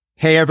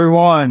Hey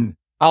everyone,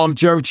 I'm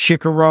Joe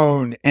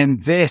Chiccarone,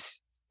 and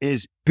this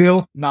is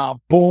Built Not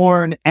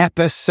Born,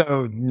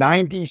 episode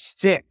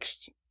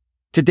 96.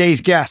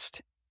 Today's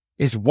guest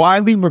is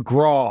Wylie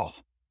McGraw.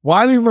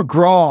 Wylie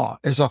McGraw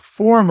is a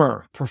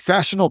former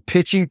professional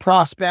pitching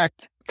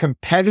prospect,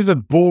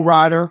 competitive bull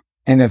rider,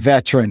 and a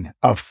veteran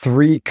of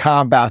 3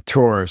 combat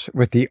tours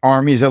with the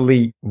Army's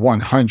elite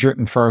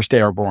 101st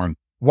Airborne.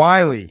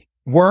 Wylie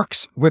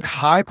works with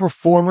high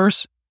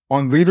performers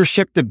on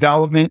leadership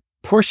development,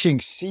 pushing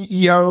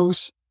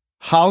CEOs,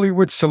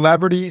 Hollywood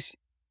celebrities,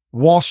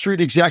 Wall Street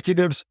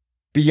executives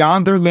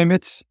beyond their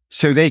limits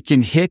so they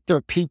can hit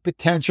their peak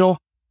potential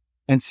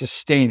and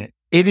sustain it.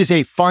 It is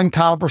a fun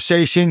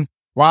conversation.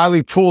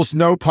 Wylie pulls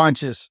no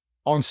punches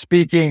on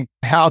speaking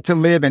how to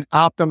live an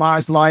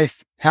optimized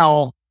life,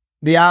 how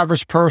the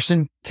average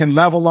person can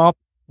level up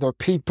their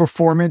peak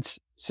performance,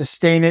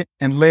 sustain it,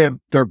 and live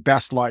their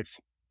best life.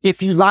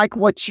 If you like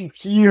what you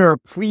hear,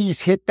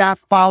 please hit that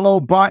follow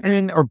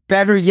button, or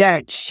better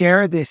yet,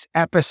 share this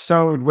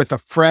episode with a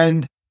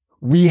friend.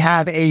 We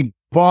have a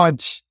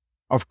bunch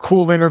of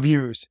cool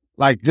interviews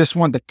like this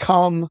one to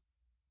come.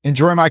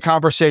 Enjoy my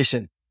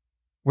conversation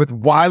with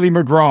Wylie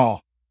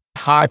McGraw,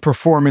 high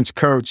performance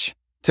coach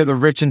to the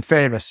rich and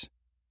famous.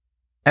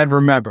 And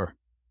remember,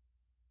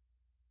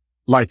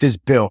 life is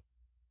built,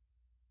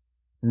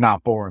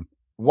 not born.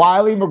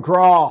 Wylie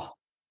McGraw,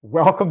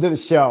 welcome to the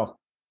show.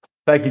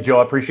 Thank you, Joe.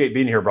 I appreciate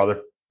being here,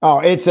 brother. Oh,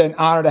 it's an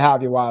honor to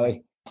have you,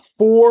 Wylie.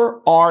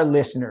 For our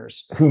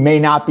listeners who may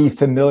not be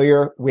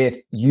familiar with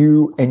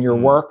you and your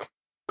work,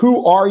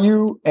 who are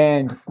you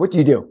and what do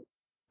you do?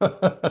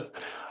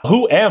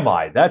 Who am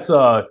I?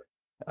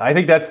 I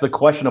think that's the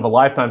question of a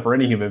lifetime for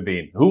any human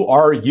being. Who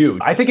are you?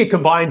 I think it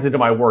combines into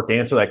my work to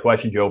answer that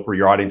question, Joe, for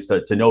your audience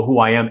to know who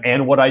I am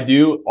and what I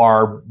do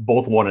are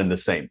both one and the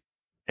same.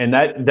 And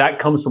that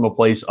comes from a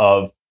place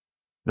of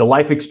the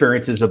life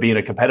experiences of being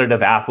a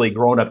competitive athlete,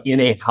 growing up in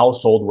a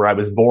household where I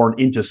was born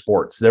into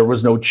sports. There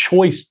was no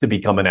choice to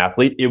become an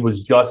athlete. It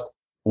was just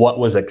what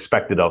was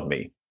expected of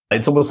me.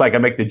 It's almost like I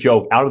make the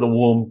joke, out of the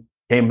womb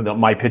came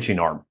my pitching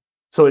arm.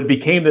 So it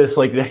became this,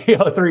 like,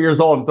 3 years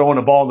old, I'm throwing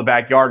a ball in the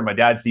backyard and my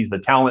dad sees the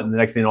talent. And the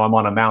next thing you know, I'm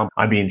on a mound.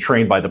 I'm being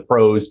trained by the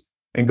pros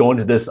and going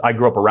to this. I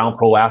grew up around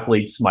pro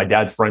athletes. My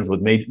dad's friends with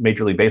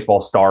Major League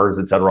Baseball stars,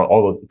 et cetera,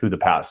 all through the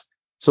past.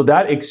 So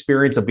that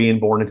experience of being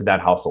born into that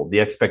household,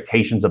 the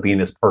expectations of being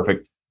this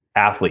perfect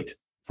athlete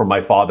from my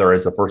father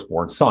as a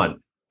firstborn son,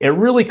 it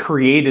really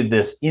created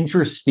this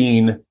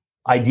interesting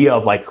idea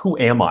of, like, who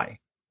am I?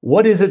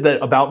 What is it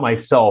that about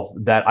myself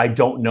that I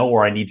don't know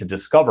or I need to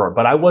discover?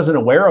 But I wasn't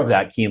aware of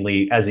that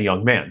keenly as a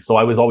young man. So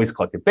I was always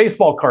collecting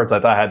baseball cards. I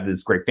thought I had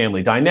this great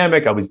family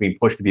dynamic. I was being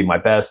pushed to be my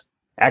best.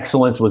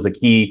 Excellence was the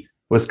key,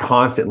 was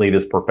constantly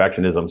this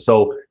perfectionism.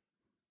 So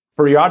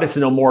for your audience to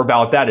know more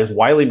about that is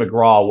Wylie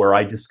McGraw, where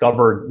I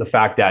discovered the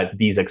fact that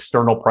these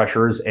external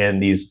pressures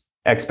and these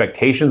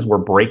expectations were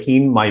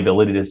breaking my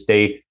ability to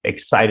stay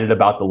excited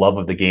about the love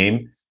of the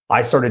game.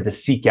 I started to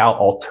seek out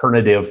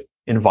alternative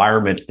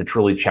environments to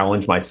truly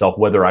challenge myself,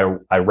 whether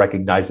I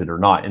recognize it or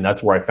not. And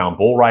that's where I found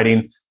bull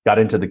riding, got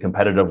into the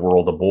competitive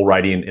world of bull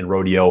riding and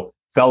rodeo,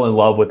 fell in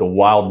love with the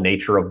wild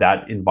nature of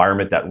that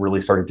environment that really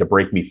started to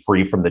break me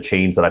free from the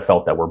chains that I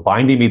felt that were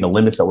binding me, the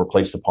limits that were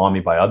placed upon me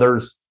by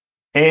others.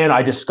 And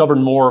I discovered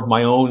more of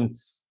my own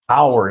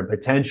power and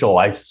potential.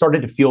 I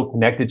started to feel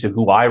connected to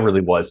who I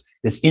really was,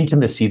 this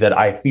intimacy that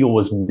I feel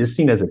was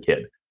missing as a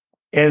kid.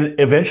 And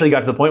eventually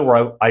got to the point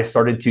where I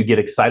started to get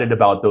excited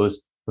about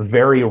those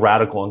very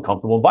radical,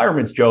 uncomfortable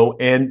environments, Joe.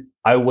 And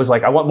I was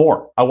like, I want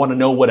more. I want to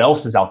know what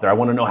else is out there. I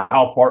want to know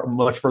how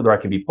much further I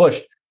can be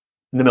pushed.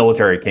 And the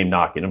military came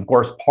knocking. Of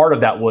course, part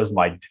of that was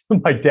my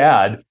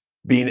dad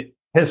being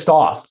pissed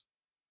off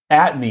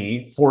at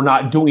me for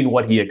not doing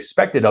what he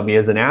expected of me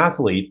as an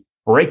athlete,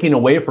 breaking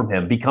away from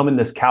him, becoming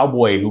this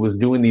cowboy who was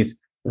doing these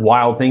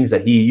wild things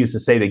that he used to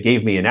say that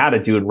gave me an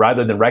attitude,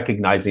 rather than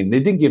recognizing they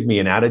didn't give me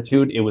an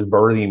attitude. It was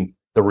birthing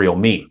the real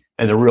me.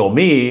 And the real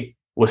me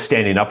was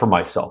standing up for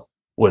myself,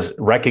 was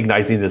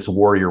recognizing this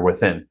warrior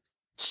within,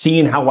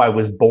 seeing how I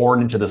was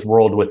born into this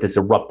world with this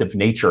eruptive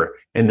nature.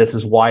 And this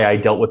is why I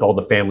dealt with all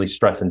the family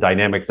stress and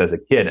dynamics as a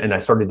kid. And I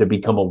started to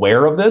become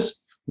aware of this,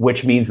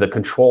 which means the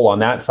control on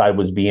that side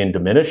was being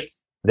diminished,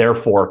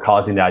 therefore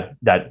causing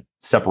that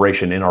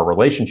separation in our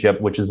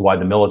relationship, which is why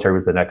the military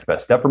was the next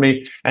best step for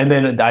me. And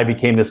then I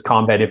became this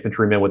combat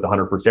infantryman with the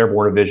 101st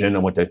Airborne Division. I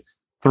went to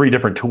 3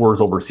 different tours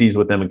overseas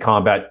with them in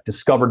combat,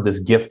 discovered this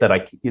gift that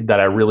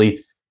I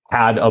really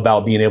had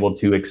about being able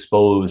to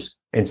expose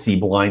and see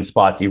blind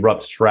spots,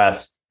 erupt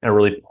stress, and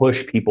really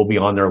push people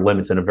beyond their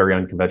limits in a very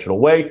unconventional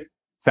way.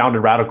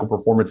 Founded Radical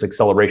Performance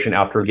Acceleration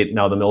after getting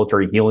out of the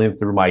military, healing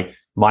through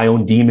my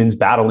own demons,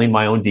 battling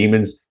my own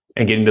demons,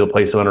 and getting to the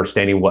place of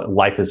understanding what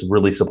life is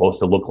really supposed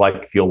to look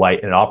like, feel like,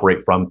 and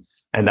operate from.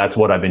 And that's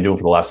what I've been doing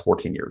for the last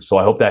 14 years. So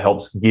I hope that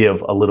helps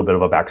give a little bit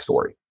of a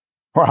backstory.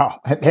 Wow,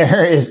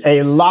 there is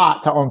a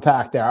lot to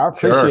unpack there. I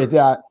appreciate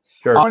that.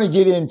 Sure. I want to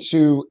get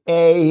into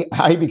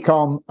how you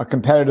become a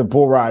competitive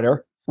bull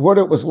rider, what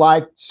it was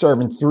like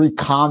serving 3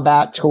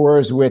 combat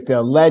tours with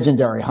the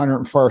legendary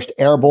 101st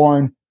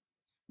Airborne.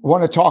 I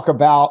want to talk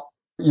about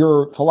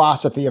your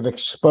philosophy of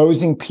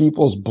exposing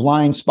people's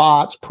blind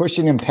spots,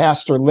 pushing them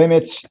past their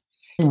limits.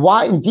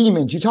 Why in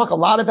demons? You talk a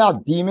lot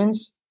about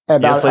demons,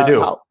 about Yes, I do.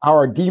 How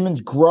our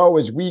demons grow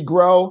as we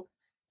grow,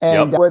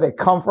 and where they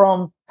come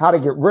from, how to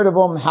get rid of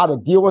them, how to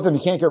deal with them.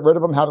 You can't get rid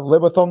of them, how to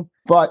live with them.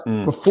 But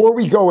before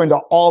we go into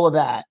all of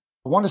that,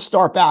 I want to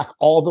start back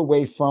all the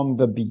way from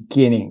the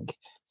beginning.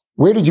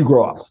 Where did you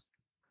grow up?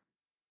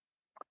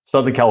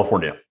 Southern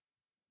California.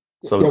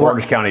 So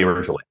Orange County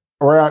originally.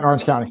 We're out in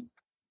Orange County.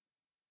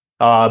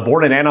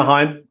 Born in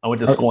Anaheim. I went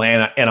to school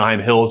in Anaheim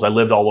Hills. I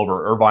lived all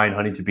over Irvine,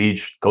 Huntington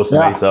Beach, Costa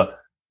Mesa.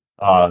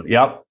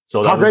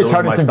 So those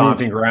were my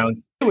stomping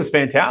grounds. It was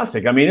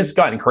fantastic. I mean, it's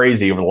gotten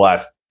crazy over the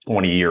last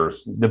 20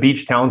 years. The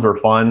beach towns are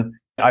fun.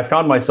 I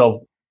found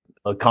myself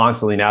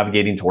constantly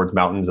navigating towards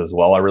mountains as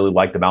well. I really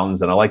like the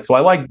mountains, and I like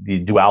the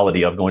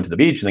duality of going to the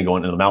beach and then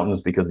going to the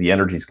mountains because the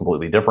energy is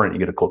completely different. You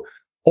get a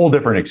whole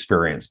different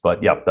experience.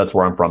 But yeah, that's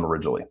where I'm from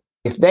originally.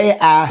 If they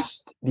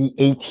asked the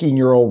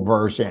 18-year-old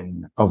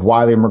version of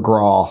Wylie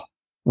McGraw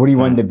what he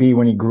wanted to be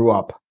when he grew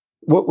up,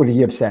 what would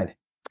he have said?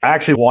 I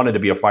actually wanted to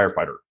be a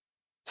firefighter.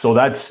 So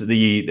as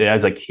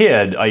a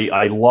kid,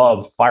 I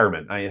loved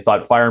firemen. I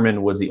thought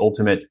firemen was the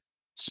ultimate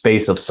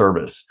space of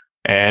service.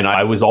 And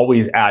I was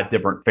always at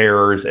different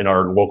fairs in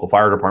our local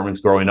fire departments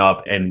growing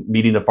up and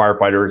meeting the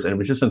firefighters, and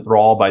was just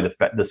enthralled by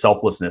the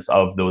selflessness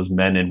of those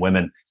men and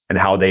women and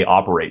how they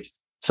operate.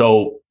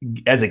 So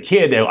as a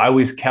kid, I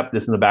always kept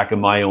this in the back of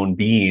my own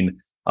being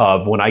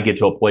of when I get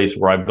to a place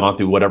where I've gone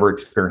through whatever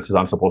experiences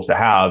I'm supposed to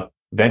have,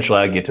 eventually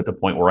I get to the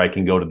point where I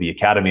can go to the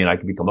academy and I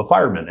can become a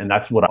fireman. And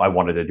that's what I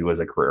wanted to do as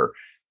a career.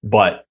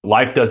 But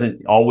life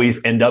doesn't always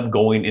end up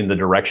going in the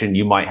direction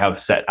you might have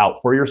set out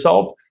for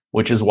yourself,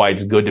 which is why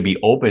it's good to be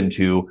open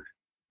to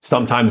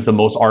sometimes the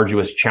most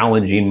arduous,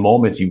 challenging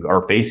moments you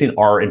are facing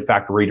are in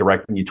fact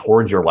redirecting you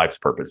towards your life's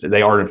purpose.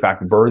 They are in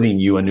fact birthing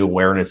you a new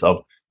awareness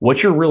of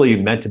what you're really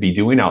meant to be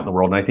doing out in the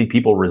world. And I think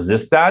people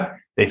resist that.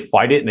 They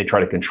fight it and they try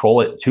to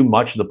control it too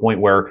much to the point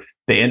where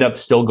they end up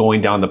still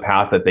going down the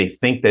path that they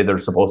think that they're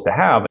supposed to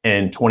have.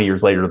 And 20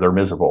 years later, they're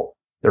miserable.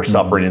 They're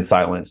suffering in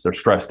silence. They're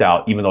stressed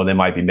out, even though they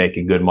might be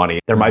making good money.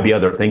 There might be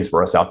other things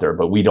for us out there,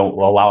 but we don't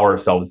allow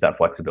ourselves that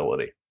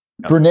flexibility.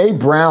 Brene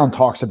Brown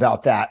talks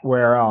about that,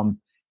 where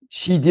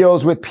she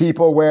deals with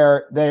people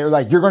where they're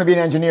like, you're going to be an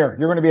engineer,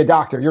 you're going to be a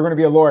doctor, you're going to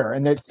be a lawyer.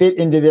 And they fit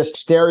into this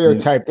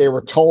stereotype they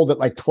were told at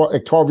like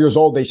 12 years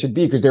old they should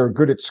be because they were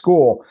good at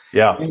school.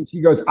 Yeah. And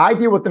she goes, I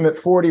deal with them at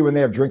 40 when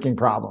they have drinking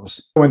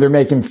problems, when they're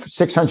making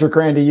 600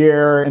 grand a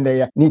year and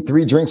they need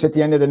 3 drinks at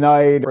the end of the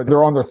night, or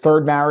they're on their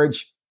 3rd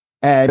marriage.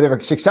 And they have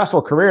a successful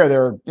career.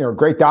 They're a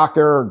great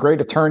doctor or great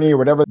attorney or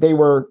whatever. They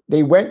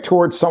went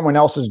towards someone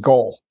else's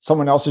goal,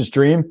 someone else's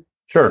dream.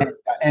 Sure.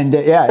 And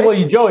yeah.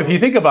 Well, Joe, if you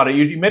think about it,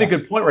 you made a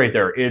good point right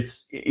there.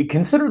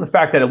 Consider the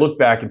fact that I look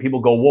back and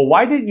people go, well,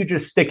 why didn't you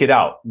just stick it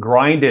out,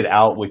 grind it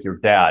out with your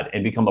dad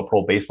and become a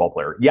pro baseball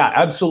player? Yeah,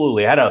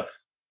 absolutely. I had a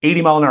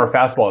 80-mile-an-hour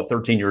fastball at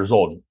 13 years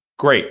old.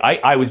 Great.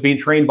 I was being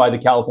trained by the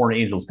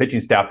California Angels pitching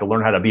staff to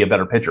learn how to be a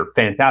better pitcher.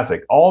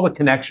 Fantastic. All the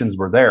connections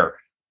were there.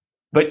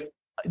 But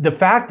the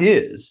fact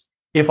is,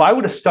 if I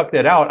would have stuck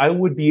that out, I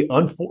would be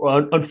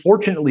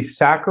unfortunately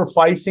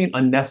sacrificing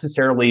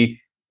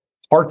unnecessarily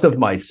parts of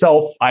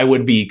myself. I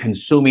would be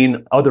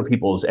consuming other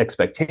people's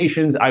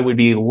expectations. I would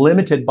be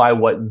limited by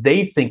what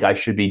they think I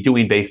should be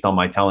doing based on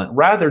my talent,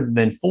 rather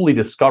than fully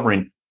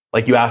discovering,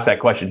 like you asked that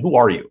question, who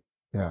are you?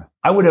 Yeah.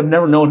 I would have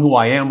never known who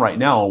I am right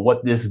now,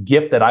 what this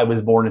gift that I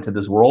was born into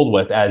this world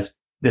with as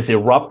this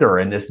eruptor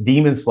and this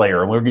demon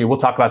slayer. And we'll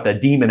talk about the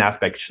demon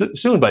aspect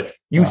soon, but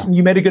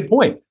you made a good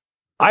point.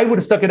 I would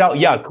have stuck it out.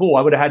 Yeah, cool.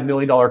 I would have had $1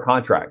 million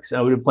contracts.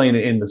 I would have played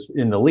in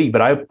the league,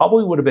 but I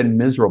probably would have been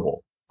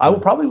miserable. I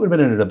probably would have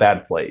been in a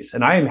bad place.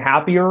 And I am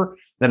happier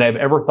than I've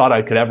ever thought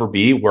I could ever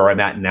be where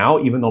I'm at now,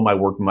 even though my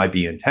work might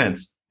be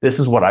intense. This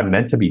is what I'm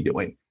meant to be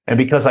doing. And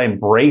because I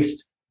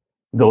embraced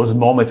those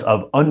moments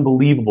of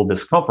unbelievable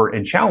discomfort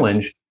and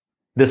challenge,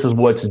 this is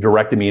what's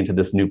directed me into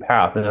this new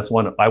path. And that's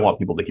one I want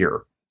people to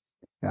hear.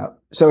 Yeah.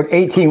 So at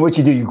 18, what'd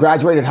you do? You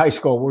graduated high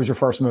school. What was your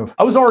first move?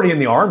 I was already in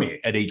the Army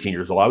at 18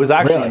 years old. I was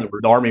actually in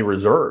the Army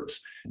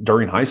Reserves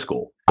during high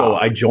school. So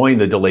I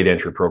joined the delayed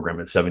entry program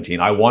at 17.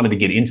 I wanted to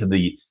get into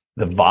the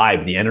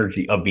vibe, the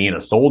energy of being a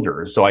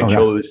soldier. So I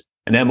chose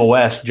an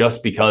MOS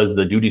just because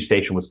the duty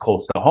station was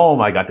close to home.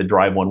 I got to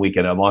drive 1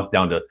 weekend a month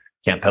down to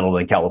Camp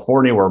Pendleton,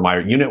 California, where my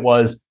unit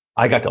was.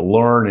 I got to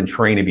learn and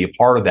train and be a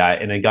part of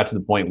that. And it got to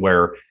the point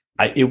where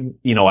as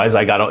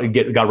I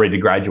got ready to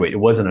graduate, it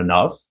wasn't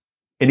enough.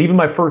 And even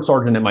my first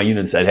sergeant at my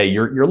unit said, hey,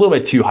 you're a little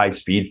bit too high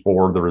speed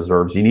for the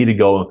reserves. You need to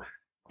go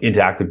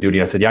into active duty.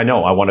 I said, yeah, I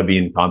know. I want to be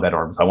in combat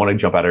arms. I want to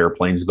jump out of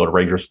airplanes, go to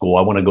Ranger school.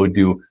 I want to go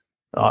do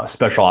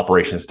special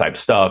operations type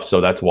stuff.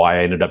 So that's why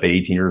I ended up at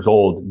 18 years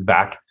old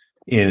back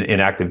in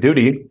active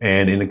duty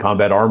and in the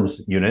combat arms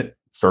unit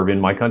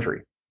serving my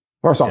country.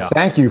 First off,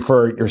 thank you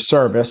for your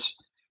service.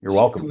 You're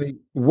welcome.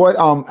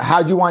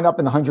 How'd you wind up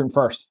in the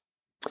 101st?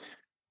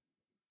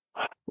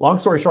 Long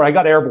story short, I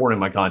got airborne in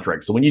my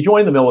contract. So when you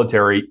join the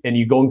military and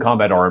you go in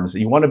combat arms,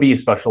 you want to be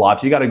special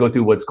ops, you got to go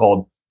through what's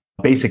called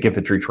basic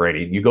infantry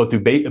training. You go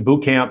through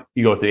boot camp,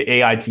 you go through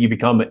AIT, you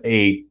become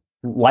a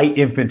light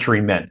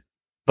infantryman.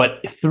 But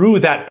through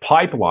that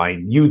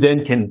pipeline, you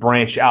then can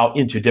branch out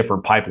into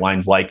different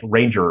pipelines like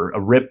Ranger, a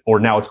RIP, or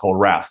now it's called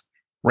RASP,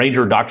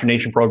 Ranger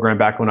Indoctrination Program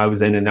back when I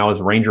was in, and now it's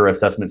Ranger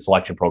Assessment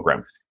Selection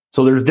Program.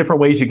 So there's different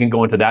ways you can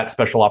go into that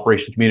special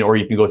operations community, or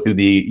you can go through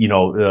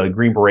the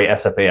Green Beret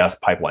SFAS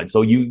pipeline.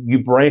 So you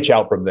branch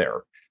out from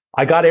there.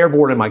 I got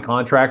airborne in my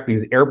contract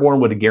because airborne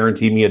would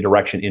guarantee me a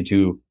direction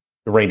into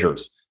the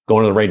Rangers,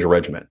 going to the Ranger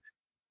Regiment.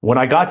 When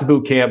I got to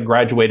boot camp,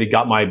 graduated,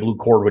 got my blue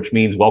cord, which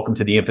means welcome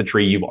to the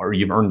infantry. You've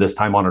earned this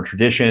time honor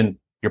tradition.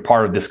 You're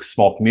part of this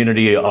small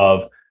community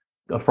of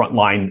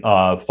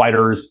frontline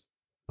fighters.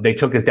 They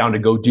took us down to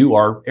go do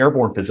our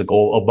airborne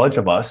physical, a bunch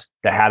of us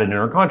that had it in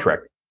our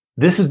contract.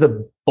 This is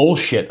the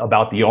bullshit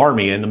about the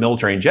Army and the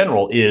military in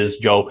general is,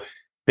 Joe,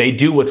 they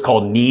do what's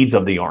called needs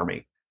of the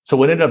Army. So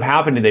what ended up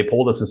happening, they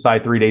pulled us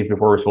aside 3 days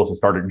before we were supposed to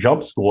start at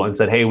jump school and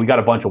said, hey, we got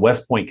a bunch of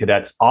West Point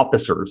cadets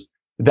officers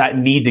that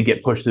need to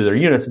get pushed through their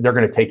units, and they're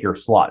going to take your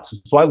slots.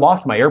 So I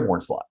lost my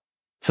airborne slot.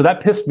 So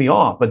that pissed me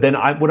off. But then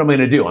what am I going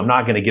to do? I'm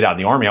not going to get out of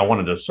the Army. I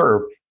wanted to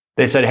serve.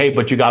 They said, hey,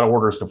 but you got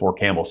orders to Fort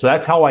Campbell. So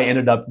that's how I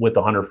ended up with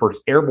the 101st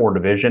Airborne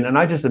Division. And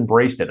I just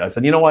embraced it. I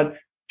said, you know what?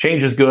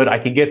 Change is good. I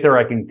can get there.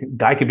 I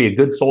can be a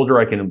good soldier.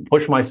 I can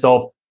push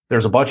myself.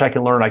 There's a bunch I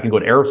can learn. I can go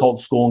to air assault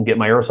school and get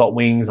my air assault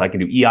wings. I can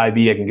do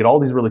EIB. I can get all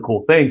these really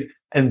cool things.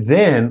 And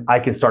then I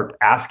can start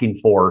asking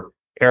for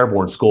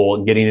airborne school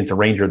and getting into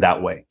Ranger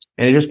that way.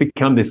 And it just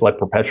become this like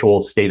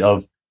perpetual state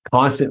of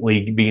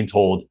constantly being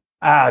told,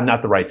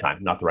 not the right time,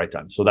 not the right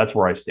time. So that's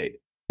where I stayed.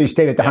 You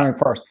stayed at the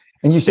 101st.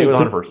 And you stayed stayed with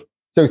 101st.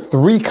 So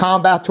 3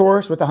 combat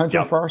tours with the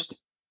 101st?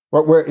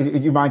 Yep. Where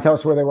you mind tell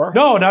us where they were?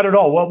 No, not at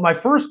all. Well, my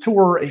first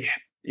tour,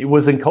 it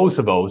was in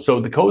Kosovo. So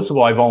the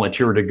Kosovo, I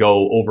volunteered to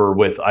go over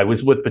with. I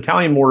was with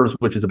Battalion Mortars,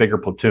 which is a bigger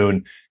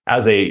platoon,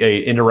 as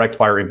a indirect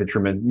fire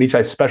infantryman, which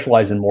I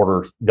specialize in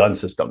mortar gun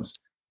systems.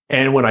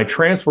 And when I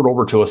transferred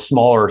over to a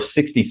smaller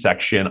 60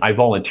 section, I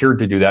volunteered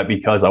to do that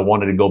because I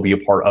wanted to go be a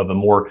part of a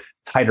more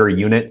tighter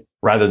unit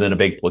rather than a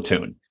big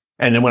platoon.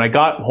 And then when I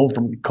got home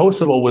from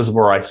Kosovo was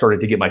where I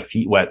started to get my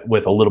feet wet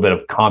with a little bit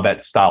of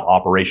combat style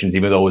operations,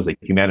 even though it was a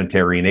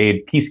humanitarian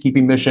aid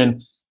peacekeeping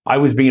mission. I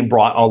was being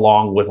brought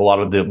along with a lot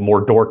of the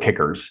more door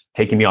kickers,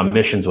 taking me on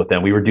missions with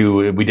them. We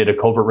did a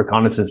covert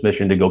reconnaissance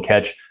mission to go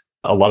catch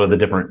a lot of the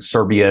different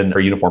Serbian or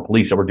uniformed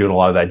police that were doing a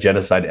lot of that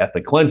genocide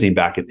ethnic cleansing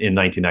back in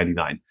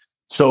 1999.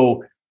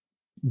 So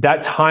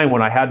that time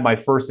when I had my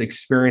first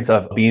experience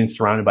of being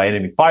surrounded by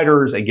enemy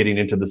fighters and getting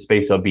into the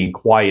space of being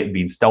quiet and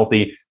being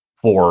stealthy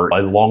for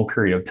a long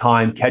period of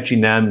time,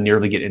 catching them,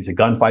 nearly getting into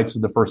gunfights for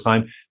the first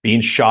time,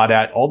 being shot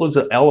at, all those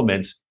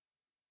elements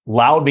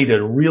allowed me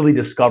to really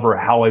discover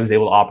how I was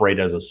able to operate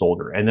as a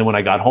soldier. And then when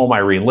I got home, I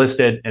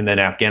re-enlisted, and then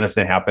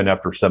Afghanistan happened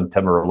after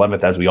September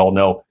 11th, as we all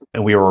know.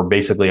 And we were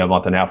basically a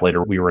month and a half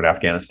later, we were in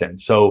Afghanistan.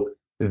 So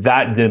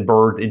that then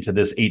birthed into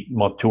this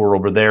 8-month tour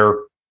over there.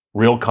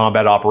 Real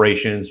combat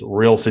operations,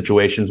 real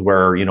situations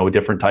where,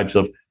 different types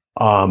of,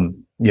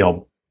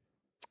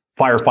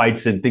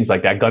 firefights and things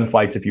like that,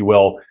 gunfights, if you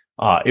will.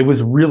 It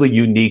was really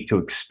unique to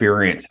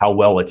experience how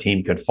well a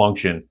team could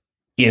function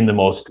in the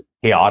most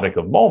chaotic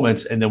of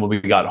moments. And then when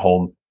we got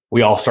home,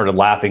 we all started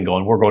laughing,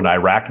 going, we're going to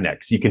Iraq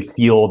next. You can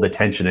feel the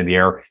tension in the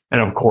air. And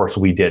of course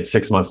we did.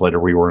 6 months later,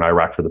 we were in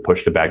Iraq for the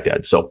push to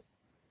Baghdad. So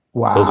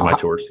wow, those are my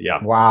tours.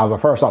 Yeah. Wow.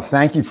 But first off,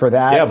 thank you for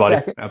that. Yeah,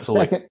 buddy.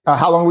 Absolutely.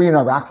 How long were you in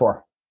Iraq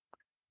for?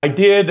 I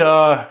did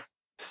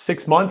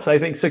 6 months, I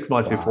think 6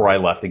 months before I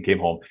left and came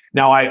home.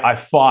 Now, I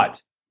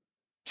fought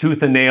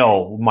tooth and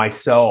nail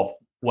myself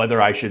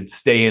whether I should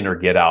stay in or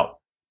get out.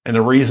 And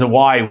the reason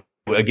why,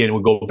 again,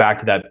 we'll go back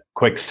to that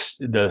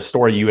the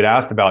story you had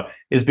asked about,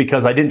 is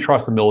because I didn't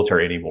trust the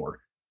military anymore.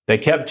 They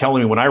kept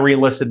telling me when I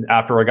re-enlisted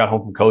after I got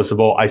home from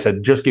Kosovo, I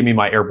said, just give me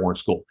my airborne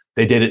school.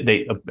 They did it.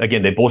 They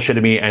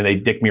bullshitted me and they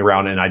dicked me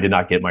around, and I did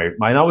not get my,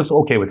 and I was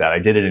okay with that. I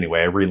did it anyway.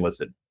 I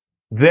re-enlisted.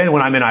 Then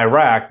when I'm in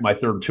Iraq, my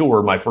third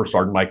tour, my first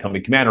sergeant, my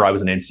company commander, I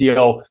was an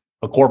NCO,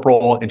 a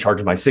corporal in charge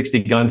of my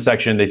 60 gun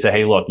section. They said,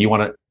 hey, look,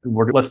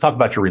 let's talk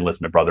about your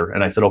re-enlistment, brother.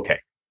 And I said, okay,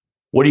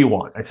 what do you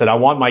want? I said, I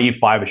want my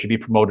E5. I should be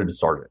promoted to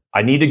sergeant.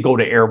 I need to go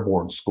to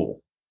airborne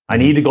school. I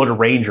need to go to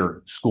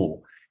Ranger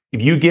school.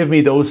 If you give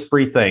me those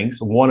 3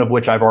 things, one of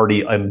which I've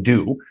already am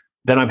due,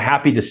 then I'm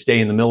happy to stay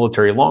in the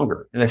military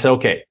longer. And I said,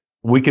 okay,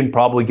 we can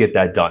probably get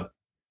that done.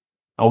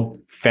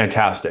 Oh,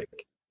 fantastic.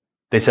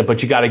 They said,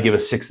 but you got to give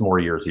us 6 more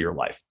years of your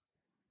life.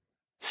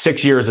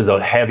 6 years is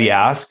a heavy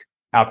ask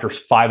after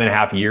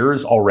 5.5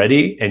 years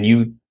already, and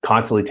you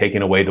constantly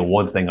taking away the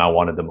one thing I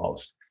wanted the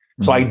most.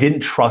 Mm-hmm. So I didn't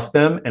trust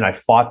them, and I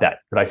fought that.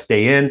 Should I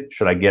stay in?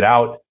 Should I get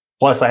out?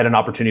 Plus, I had an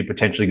opportunity to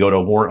potentially go to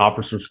a warrant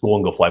officer school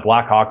and go fly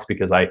Blackhawks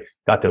because I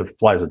got to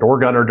fly as a door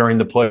gunner during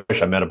the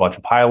push. I met a bunch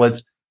of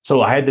pilots.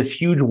 So I had this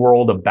huge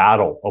world of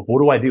battle of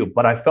what do I do?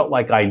 But I felt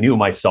like I knew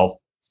myself,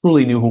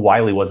 truly knew who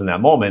Wylie was in that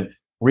moment,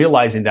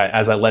 realizing that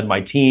as I led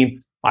my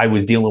team, I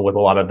was dealing with a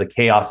lot of the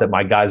chaos that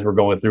my guys were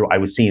going through. I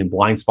was seeing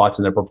blind spots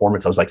in their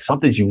performance. I was like,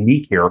 something's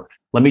unique here.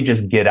 Let me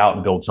just get out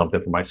and build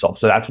something for myself.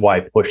 So that's why I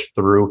pushed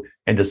through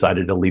and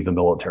decided to leave the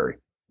military.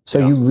 So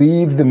you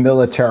leave the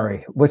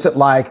military. What's it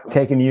like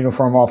taking the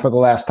uniform off for the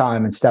last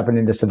time and stepping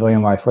into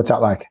civilian life? What's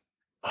that like?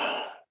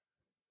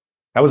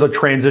 That was a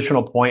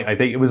transitional point. I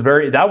think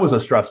that was a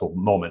stressful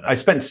moment. I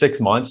spent 6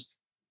 months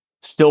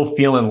still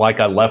feeling like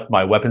I left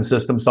my weapon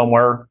system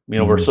somewhere.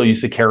 We're so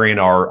used to carrying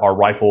our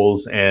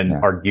rifles and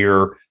our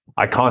gear.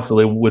 I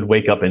constantly would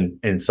wake up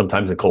and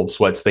sometimes in cold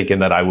sweats thinking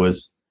that I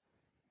was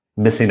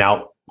missing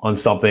out on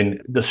something.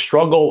 The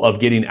struggle of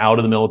getting out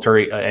of the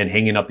military and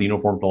hanging up the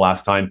uniform for the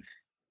last time,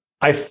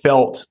 I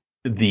felt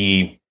what's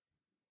the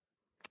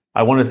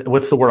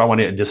word I want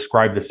to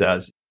describe this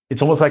as?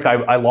 It's almost like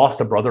I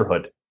lost a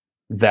brotherhood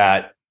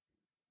that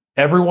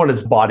everyone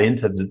is bought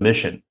into the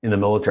mission in the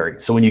military.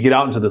 So when you get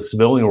out into the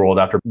civilian world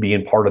after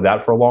being part of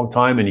that for a long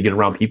time and you get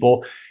around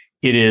people,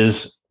 it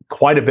is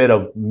quite a bit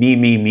of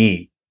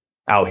me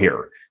out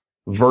here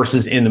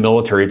versus in the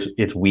military,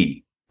 it's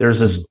we. There's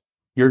this,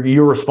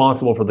 you're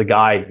responsible for the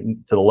guy to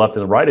the left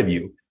and the right of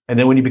you. And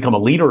then when you become a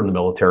leader in the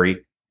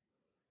military,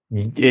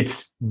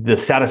 it's the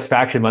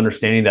satisfaction of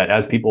understanding that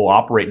as people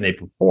operate and they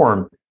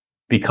perform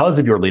because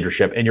of your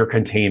leadership and your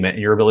containment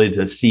and your ability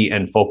to see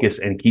and focus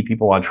and keep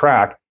people on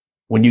track.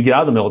 When you get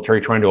out of the military,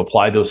 trying to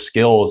apply those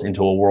skills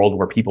into a world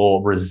where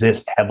people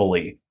resist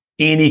heavily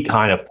any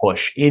kind of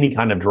push, any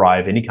kind of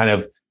drive, any kind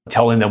of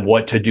telling them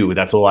what to do.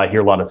 That's what I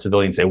hear a lot of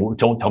civilians say, well,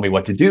 don't tell me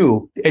what to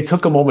do. It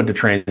took a moment to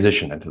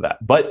transition into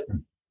that. But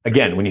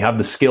again, when you have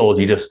the skills,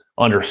 you just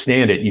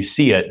understand it, you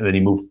see it, and then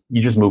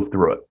you just move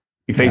through it.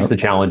 You face the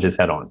challenges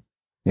head on.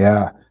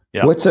 Yeah.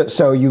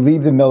 So you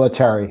leave the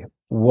military.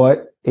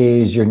 What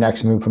is your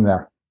next move from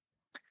there?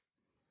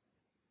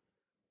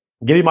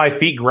 Getting my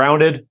feet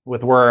grounded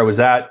with where I was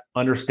at,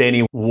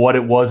 understanding what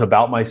it was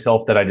about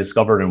myself that I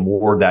discovered in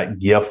war, that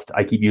gift.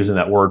 I keep using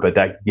that word, but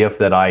that gift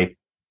that I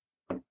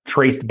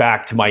traced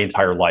back to my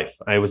entire life.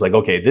 I was like,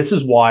 okay, this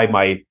is why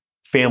my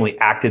family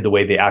acted the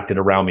way they acted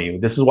around me.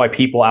 This is why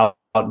people out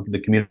in the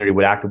community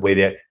would act the way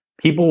they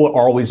people were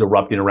always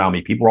erupting around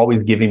me. People were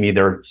always giving me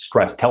their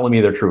stress, telling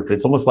me their truth.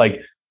 It's almost like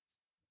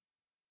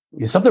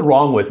there's something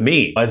wrong with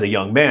me as a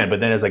young man. But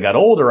then as I got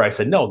older, I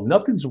said, no,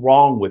 nothing's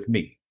wrong with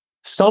me.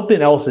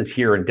 Something else is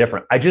here and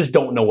different. I just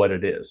don't know what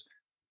it is.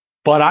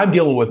 But I'm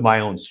dealing with my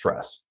own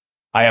stress.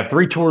 I have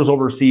 3 tours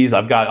overseas.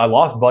 I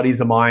lost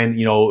buddies of mine,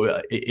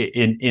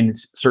 in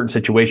certain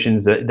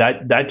situations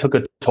that took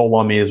a toll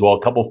on me as well.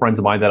 A couple of friends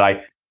of mine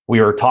that we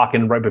were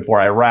talking right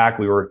before Iraq.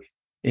 We were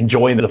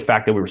enjoying the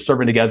fact that we were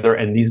serving together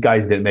and these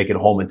guys didn't make it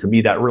home. And to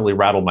me, that really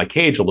rattled my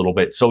cage a little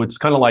bit. So it's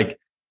kind of like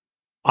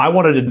I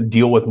wanted to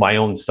deal with my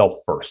own self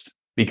first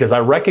because I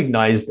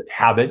recognized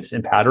habits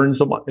and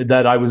patterns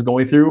that I was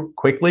going through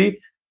quickly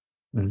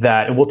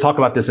and we'll talk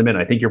about this in a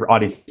minute. I think your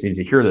audience needs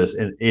to hear this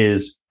and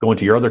is going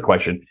to your other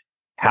question.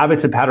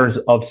 Habits and patterns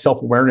of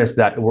self-awareness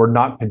that were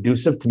not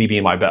conducive to me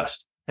being my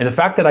best. And the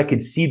fact that I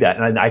could see that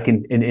and I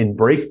can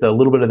embrace a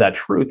little bit of that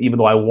truth, even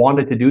though I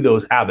wanted to do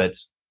those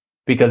habits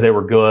because they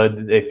were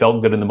good, they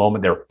felt good in the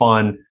moment, they were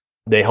fun,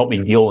 they helped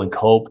me deal and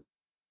cope.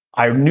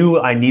 I knew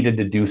I needed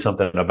to do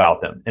something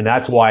about them. And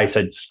that's why I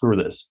said, screw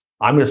this.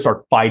 I'm going to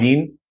start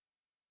fighting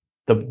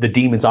the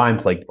demons I'm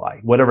plagued by,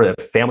 whatever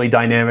the family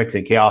dynamics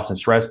and chaos and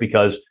stress,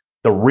 because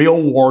the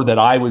real war that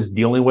I was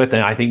dealing with,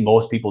 and I think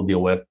most people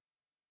deal with,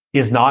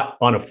 is not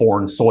on a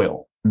foreign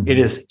soil. Mm-hmm. It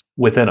is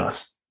within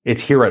us.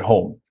 It's here at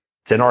home.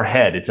 It's in our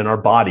head. It's in our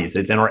bodies.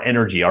 It's in our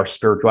energy, our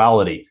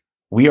spirituality.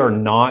 We are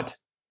not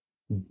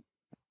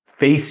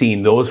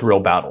facing those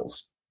real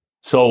battles.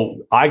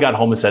 So I got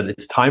home and said,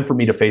 it's time for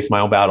me to face my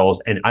own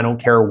battles. And I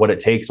don't care what it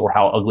takes or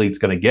how ugly it's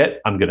going to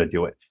get. I'm going to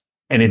do it.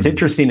 And it's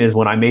interesting is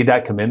when I made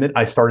that commitment,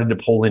 I started to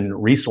pull in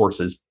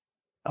resources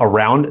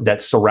around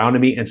that surrounded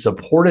me and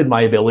supported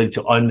my ability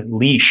to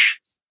unleash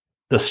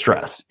the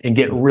stress and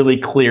get really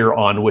clear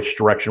on which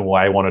direction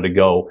I wanted to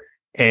go.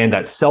 And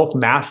that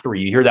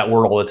self-mastery, you hear that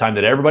word all the time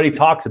that everybody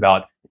talks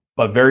about,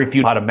 but very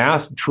few know how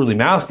to truly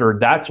master.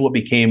 That's what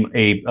became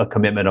a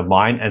commitment of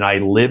mine. And I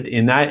lived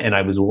in that and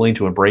I was willing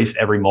to embrace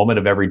every moment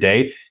of every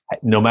day.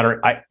 No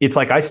matter, it's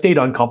like I stayed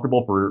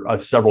uncomfortable for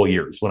several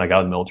years when I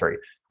got in the military.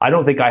 I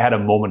don't think I had a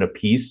moment of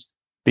peace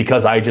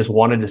because I just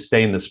wanted to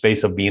stay in the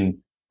space of being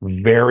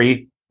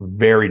very,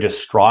 very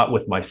distraught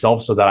with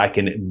myself so that I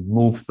can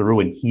move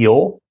through and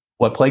heal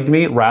what plagued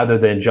me rather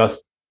than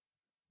just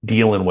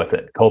dealing with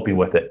it, coping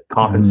with it,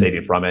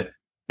 compensating from it.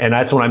 And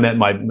that's when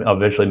I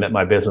eventually met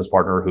my business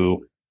partner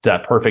who,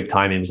 at perfect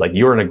timing, was like,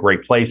 you're in a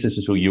great place. This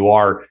is who you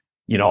are.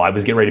 I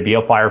was getting ready to be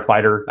a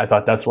firefighter. I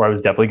thought that's where I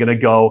was definitely going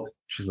to go.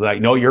 She's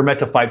like, no, you're meant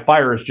to fight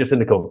fires just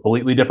in a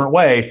completely different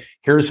way.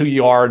 Here's who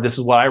you are. This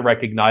is what I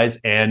recognize.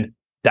 And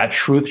that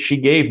truth she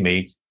gave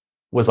me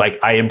was like,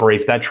 I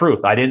embraced that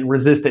truth. I didn't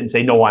resist it and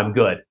say, no, I'm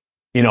good.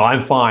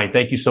 I'm fine.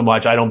 Thank you so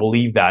much. I don't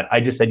believe that. I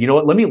just said, you know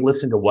what? Let me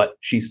listen to what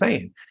she's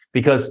saying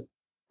because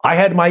I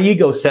had my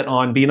ego set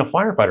on being a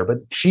firefighter, but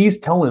she's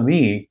telling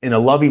me in a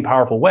loving,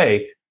 powerful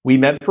way, we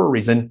met for a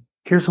reason.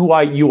 Here's who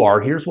you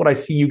are. Here's what I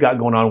see you got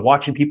going on.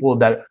 Watching people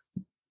that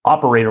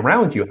operate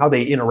around you, how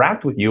they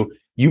interact with you.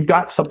 You've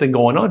got something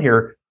going on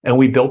here. And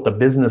we built a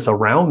business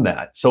around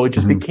that. So it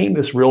just became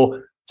this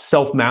real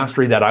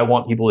self-mastery that I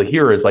want people to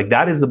hear is like,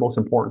 that is the most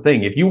important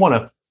thing. If you want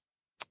to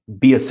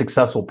be a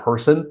successful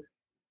person,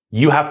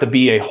 you have to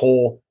be a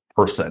whole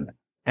person.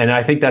 And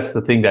I think that's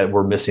the thing that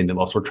we're missing the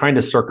most. We're trying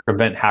to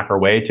circumvent, hack our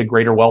way to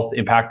greater wealth,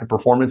 impact, and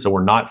performance. And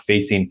we're not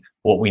facing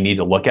what we need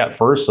to look at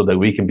first so that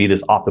we can be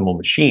this optimal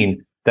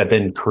machine that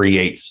then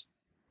creates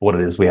what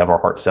it is we have our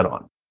heart set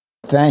on.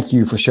 Thank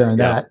you for sharing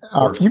that.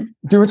 You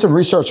doing some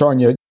research on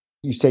you.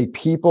 You say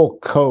people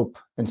cope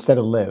instead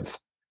of live.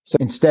 So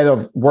instead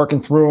of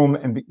working through them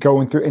and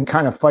going through and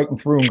kind of fighting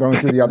through and going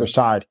through the other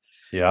side.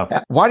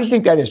 Yeah. Why do you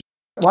think that is?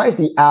 Why is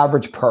the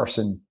average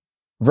person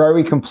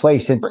very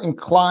complacent,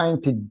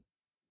 inclined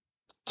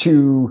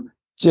to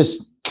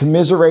just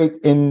commiserate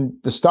in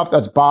the stuff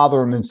that's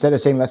bothering them instead of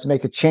saying, let's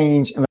make a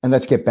change and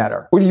let's get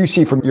better? What do you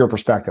see from your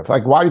perspective?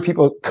 Like, why do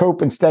people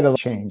cope instead of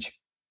change?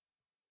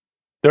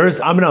 I'm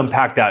going to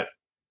unpack that.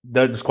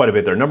 There's quite a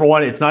bit there. Number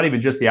one, it's not even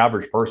just the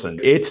average person.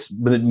 It's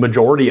the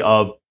majority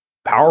of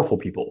powerful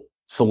people,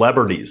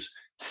 celebrities,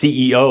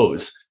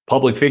 CEOs,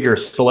 public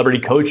figures, celebrity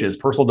coaches,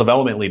 personal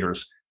development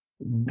leaders.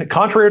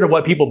 Contrary to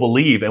what people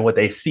believe and what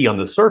they see on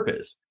the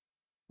surface,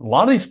 a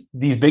lot of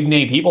these big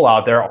name people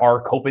out there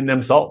are coping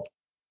themselves.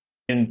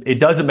 And it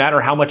doesn't matter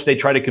how much they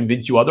try to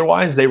convince you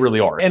otherwise, they really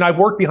are. And I've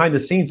worked behind the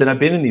scenes and I've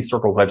been in these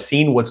circles. I've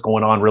seen what's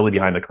going on really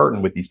behind the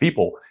curtain with these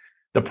people.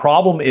 The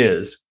problem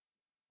is,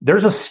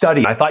 there's a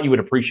study, I thought you would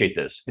appreciate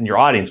this, and your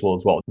audience will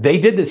as well. They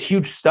did this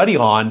huge study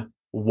on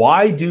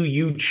why do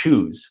you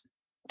choose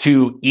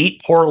to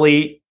eat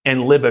poorly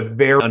and live a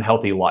very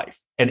unhealthy life?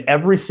 And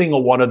every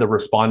single one of the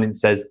respondents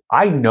says,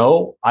 I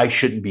know I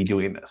shouldn't be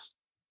doing this.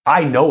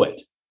 I know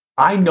it.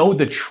 I know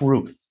the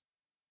truth,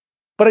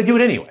 but I do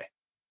it anyway.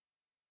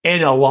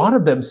 And a lot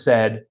of them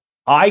said,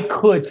 I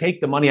could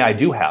take the money I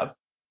do have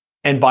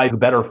and buy the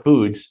better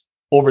foods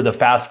over the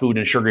fast food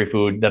and sugary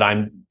food that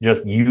I'm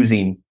just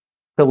using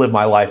to live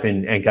my life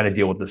and kind of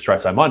deal with the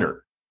stress I'm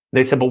under.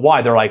 They said, but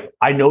why? They're like,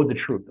 I know the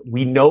truth.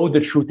 We know the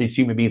truth as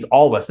human beings,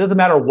 all of us. It doesn't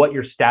matter what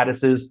your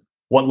status is,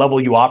 what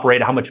level you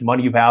operate, how much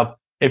money you have.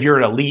 If you're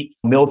an elite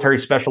military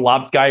special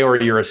ops guy,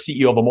 or you're a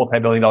CEO of a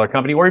multi-billion-dollar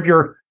company, or if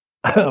you're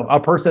a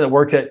person that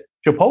works at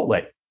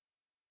Chipotle,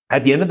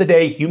 at the end of the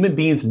day, human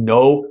beings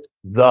know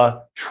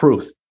the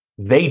truth.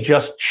 They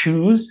just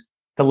choose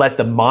to let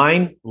the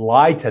mind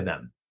lie to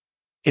them.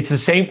 It's the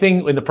same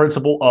thing in the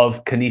principle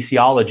of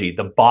kinesiology.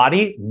 The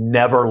body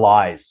never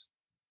lies,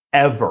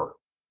 ever.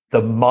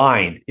 The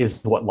mind is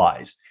what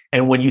lies.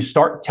 And when you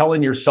start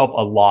telling yourself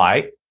a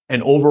lie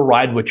and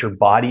override what your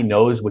body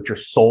knows, what your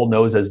soul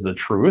knows as the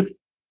truth,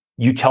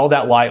 you tell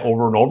that lie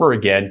over and over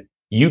again,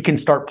 you can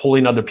start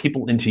pulling other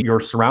people into your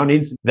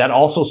surroundings that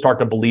also start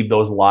to believe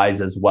those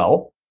lies as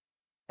well.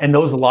 And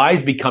those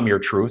lies become your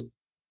truth.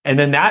 And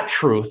then that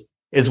truth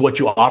is what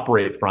you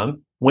operate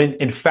from, when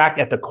in fact,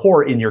 at the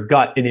core, in your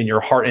gut and in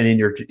your heart and in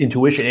your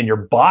intuition, and your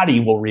body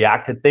will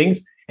react to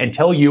things and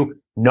tell you,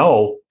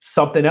 no,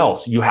 something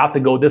else. You have to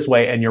go this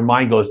way. And your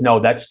mind goes, no,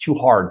 that's too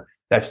hard.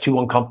 That's too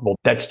uncomfortable.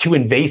 That's too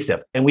invasive.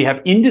 And we have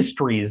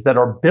industries that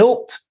are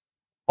built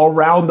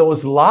around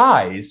those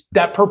lies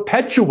that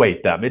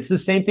perpetuate them. It's the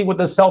same thing with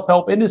the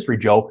self-help industry,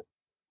 Joe.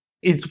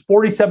 It's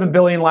 47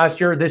 billion last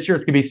year. This year,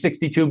 it's going to be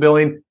 62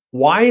 billion.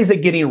 Why is it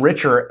getting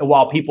richer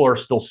while people are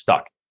still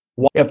stuck?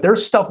 If their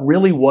stuff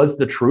really was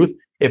the truth,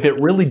 if it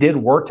really did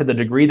work to the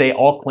degree they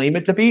all claim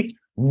it to be,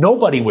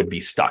 nobody would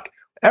be stuck.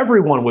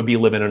 Everyone would be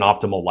living an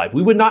optimal life.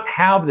 We would not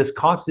have this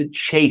constant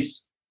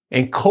chase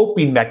and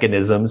coping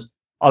mechanisms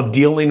of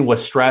dealing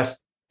with stress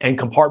and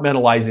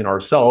compartmentalizing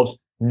ourselves.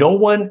 No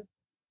one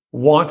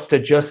wants to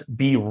just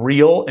be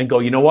real and go,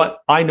 you know what?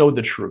 I know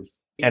the truth.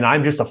 And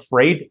I'm just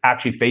afraid to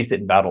actually face it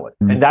and battle it.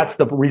 And that's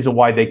the reason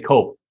why they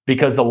cope,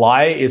 because the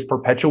lie is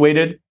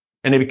perpetuated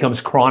and it becomes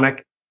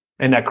chronic.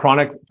 And that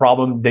chronic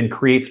problem then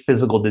creates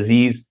physical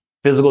disease.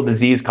 Physical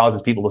disease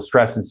causes people to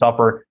stress and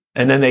suffer.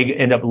 And then they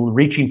end up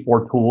reaching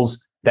for tools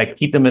that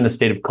keep them in a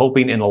state of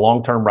coping in the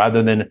long term,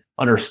 rather than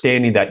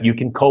understanding that you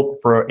can cope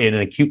in an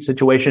acute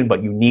situation,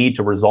 but you need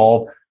to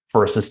resolve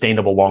for a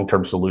sustainable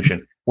long-term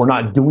solution. We're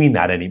not doing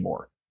that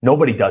anymore.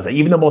 Nobody does it.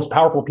 Even the most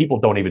powerful people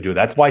don't even do it.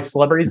 That's why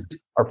celebrities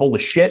are full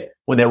of shit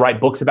when they write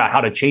books about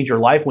how to change your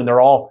life, when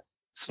they're all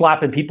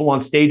slapping people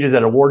on stages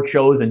at award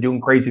shows and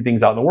doing crazy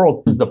things out in the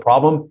world. The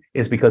problem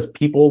is because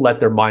people let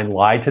their mind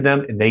lie to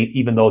them, and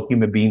even though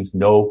human beings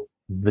know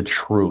the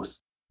truth.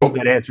 Hope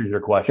that answers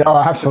your question. Oh,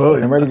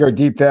 absolutely. I'm ready to go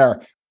deep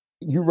there.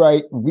 You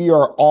write, we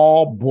are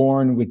all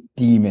born with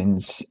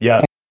demons.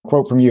 Yes.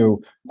 Quote from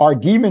you, our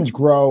demons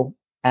grow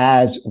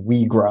as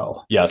we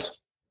grow. Yes.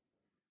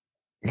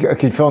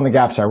 Okay, fill in the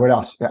gaps there. What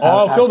else?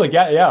 Oh, fill the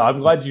gap. Yeah, I'm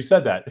glad you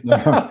said that.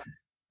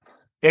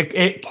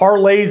 It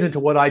parlays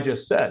into what I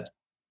just said.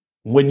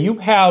 When you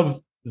have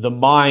the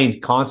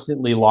mind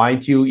constantly lying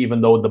to you, even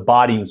though the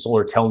body and soul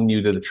are telling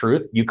you the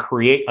truth, you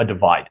create a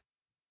divide.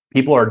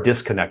 People are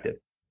disconnected.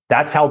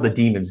 That's how the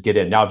demons get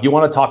in. Now, if you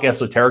want to talk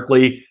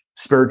esoterically,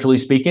 spiritually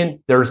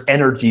speaking, there's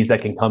energies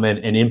that can come in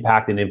and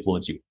impact and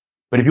influence you.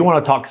 But if you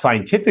want to talk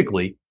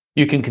scientifically,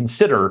 you can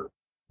consider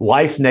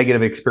life's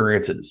negative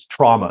experiences,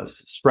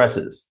 traumas,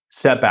 stresses,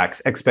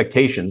 setbacks,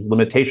 expectations,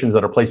 limitations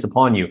that are placed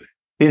upon you,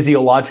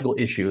 physiological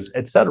issues,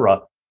 etc.,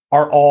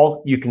 are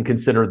all, you can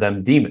consider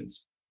them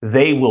demons.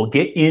 They will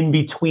get in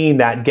between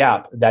that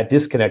gap, that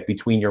disconnect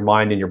between your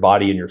mind and your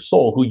body and your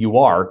soul, who you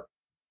are,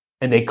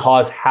 and they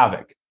cause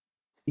havoc.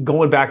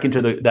 Going back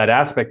into that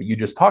aspect that you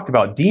just talked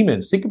about,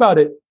 demons, think about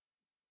it.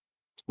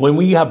 When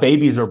we have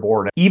babies are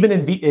born, even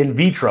in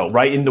vitro,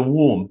 right, in the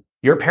womb,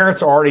 your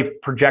parents are already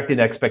projecting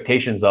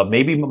expectations of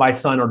maybe my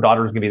son or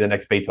daughter is going to be the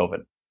next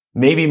Beethoven.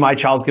 Maybe my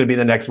child's going to be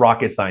the next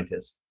rocket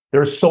scientist.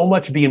 There's so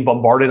much being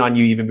bombarded on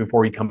you even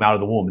before you come out of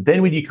the womb.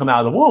 Then when you come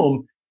out of the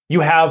womb,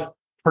 you have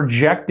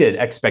projected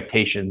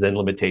expectations and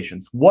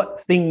limitations.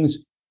 What things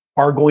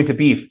are going to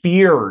be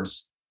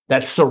fears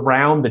that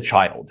surround the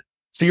child.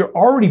 So you're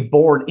already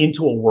born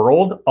into a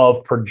world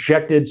of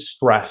projected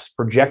stress,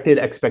 projected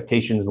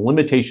expectations,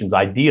 limitations,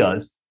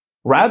 ideas,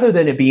 rather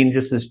than it being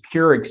just this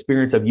pure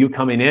experience of you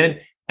coming in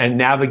and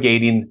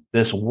navigating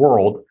this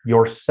world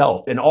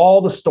yourself. And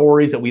all the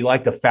stories that we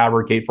like to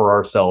fabricate for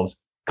ourselves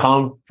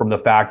come from the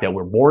fact that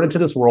we're born into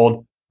this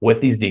world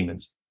with these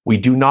demons. We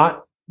do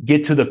not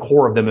get to the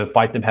core of them and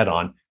fight them head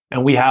on.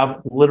 And we have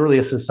literally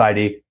a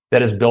society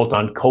that is built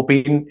on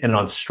coping and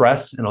on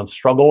stress and on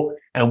struggle.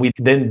 And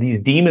then these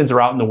demons are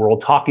out in the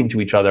world talking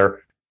to each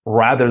other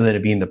rather than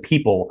it being the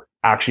people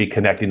actually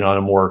connecting on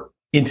a more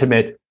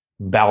intimate,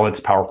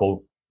 balanced,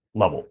 powerful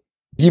level.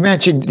 You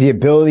mentioned the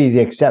ability to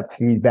accept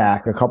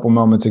feedback a couple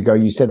moments ago.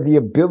 You said the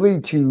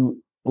ability to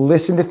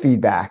listen to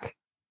feedback,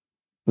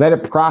 let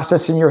it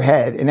process in your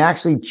head, and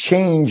actually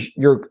change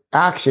your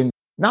action.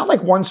 Not like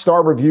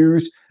 1-star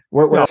reviews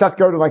where Seth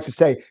Godin likes to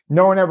say,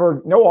 no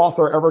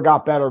author ever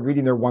got better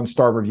reading their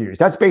 1-star reviews.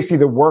 That's basically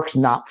the work's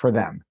not for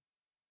them.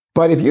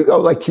 But if you go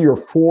like to your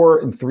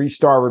 4 and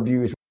 3-star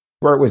reviews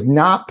where it was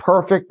not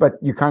perfect, but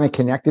you kind of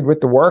connected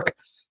with the work,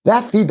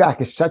 that feedback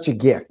is such a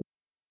gift.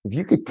 If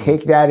you could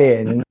take that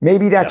in, and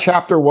maybe that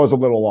chapter was a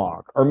little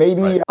long, or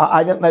maybe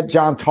I didn't let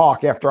John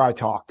talk after I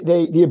talked.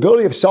 The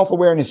ability of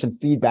self-awareness and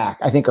feedback,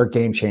 I think, are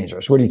game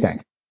changers. What do you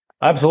think?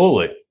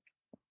 Absolutely.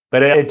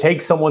 But it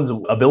takes someone's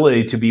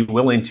ability to be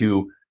willing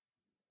to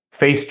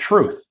face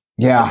truth,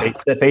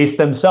 face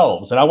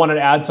themselves. And I wanted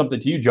to add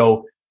something to you,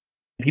 Joe.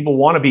 People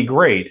want to be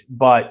great,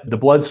 but the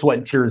blood, sweat,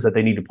 and tears that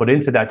they need to put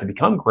into that to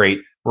become great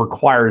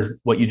requires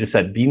what you just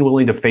said, being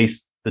willing to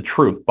face the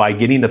truth by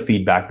getting the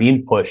feedback,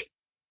 being pushed,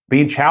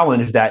 being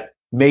challenged that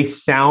may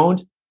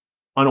sound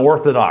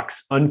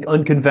unorthodox,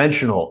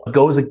 unconventional,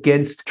 goes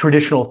against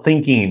traditional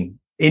thinking,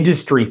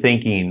 industry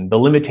thinking, the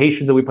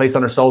limitations that we place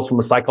on ourselves from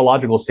a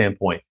psychological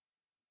standpoint.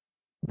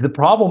 The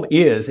problem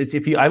is,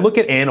 I look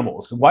at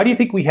animals, why do you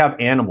think we have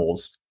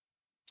animals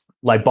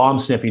like bomb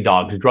sniffing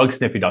dogs, drug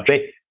sniffing dogs?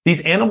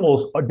 These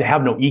animals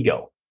have no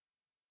ego.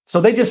 So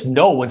they just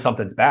know when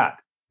something's bad.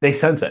 They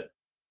sense it.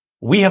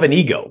 We have an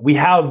ego. We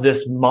have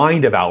this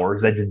mind of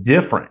ours that's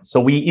different.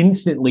 So we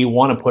instantly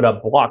want to put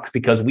up blocks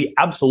because we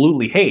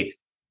absolutely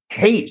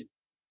hate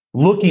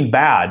looking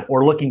bad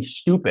or looking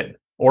stupid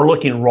or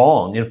looking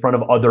wrong in front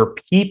of other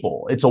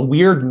people. It's a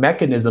weird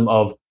mechanism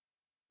of,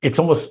 it's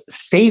almost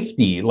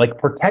safety, like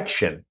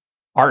protection.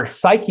 Our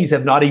psyches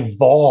have not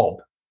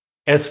evolved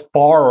as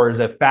far or as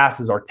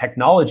fast as our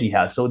technology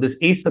has. So this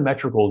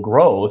asymmetrical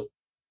growth,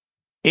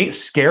 it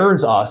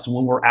scares us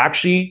when we're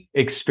actually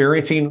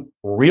experiencing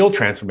real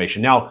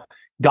transformation. Now,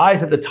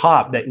 guys at the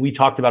top that we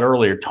talked about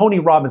earlier, Tony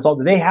Robbins,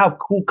 they have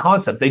cool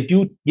concepts. They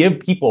do give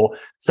people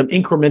some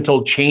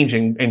incremental change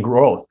and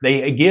growth.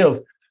 They give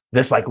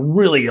this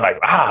really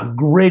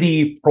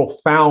gritty,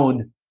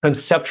 profound,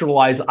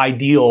 conceptualized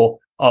ideal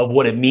of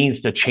what it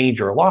means to change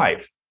your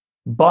life.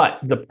 But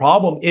the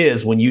problem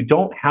is when you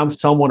don't have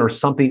someone or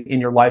something in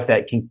your life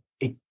that can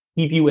keep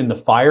you in the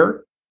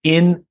fire,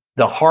 in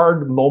the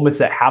hard moments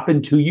that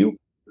happen to you,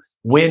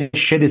 when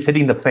shit is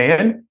hitting the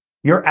fan,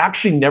 you're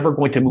actually never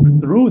going to move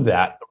through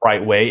that the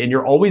right way. And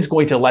you're always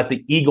going to let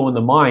the ego and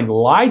the mind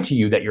lie to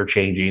you that you're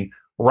changing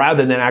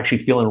rather than actually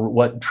feeling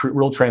what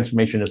real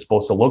transformation is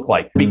supposed to look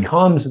like. It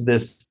becomes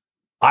this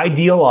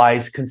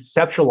idealized,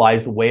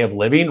 conceptualized way of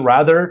living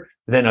rather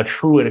than a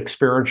true and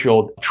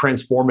experiential,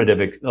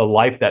 transformative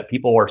life that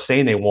people are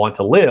saying they want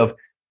to live.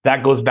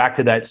 That goes back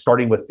to that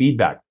starting with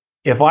feedback.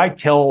 If I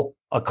tell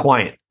a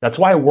client, that's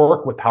why I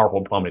work with powerful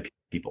and prominent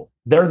people.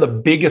 They're the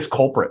biggest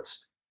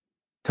culprits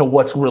to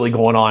what's really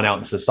going on out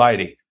in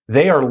society.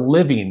 They are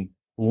living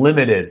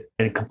limited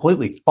and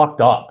completely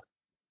fucked up.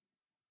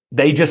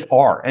 They just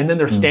are. And then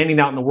they're standing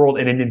out in the world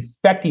and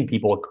infecting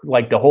people,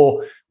 like the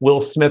whole Will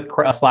Smith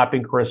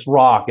slapping Chris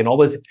Rock and all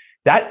this.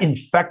 That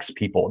infects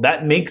people.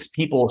 That makes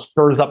people,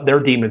 stirs up their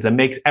demons and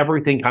makes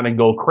everything kind of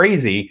go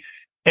crazy.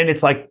 And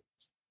it's like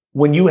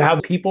when you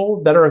have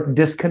people that are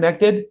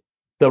disconnected,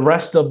 the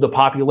rest of the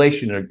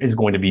population is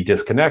going to be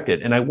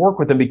disconnected. And I work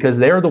with them because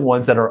they're the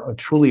ones that are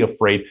truly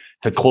afraid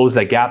to close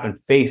that gap and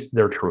face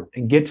their truth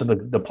and get to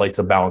the place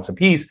of balance and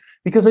peace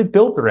because they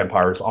built their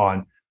empires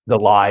on the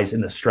lies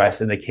and the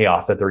stress and the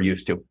chaos that they're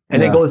used to.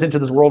 And then goes into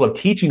this world of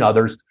teaching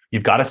others,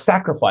 you've got to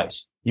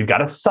sacrifice, you've got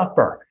to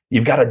suffer,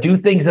 you've got to do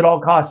things at all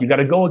costs, you've got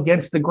to go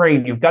against the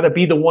grain, you've got to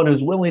be the one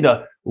who's willing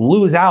to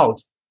lose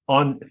out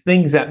on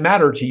things that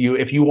matter to you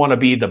if you want to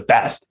be the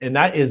best. And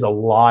that is a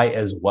lie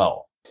as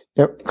well.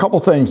 Yep. A couple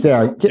things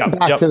there. Getting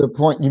back to the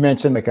point you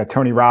mentioned, like a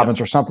Tony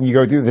Robbins or something, you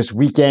go through this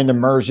weekend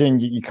immersion,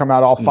 you come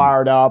out all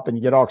fired up and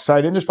you get all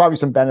excited. And there's probably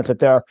some benefit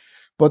there.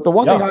 But the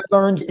one thing I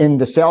learned in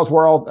the sales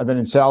world, I've been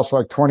in sales for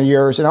like 20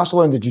 years, and I also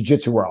learned the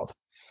jiu-jitsu world.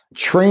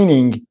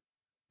 Training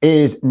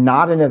is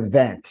not an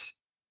event.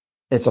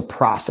 It's a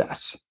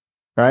process,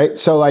 right?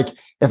 So like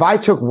if I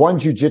took one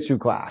jiu-jitsu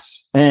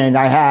class and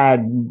I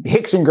had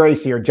Hickson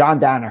Gracie or John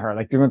Danaher,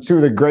 like they went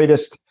through the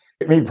greatest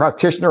maybe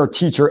practitioner or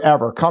teacher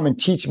ever, come and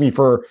teach me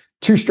for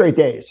 2 straight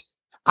days,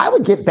 I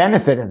would get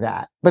benefit of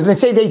that. But then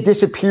say they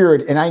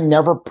disappeared and I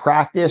never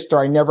practiced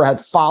or I never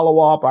had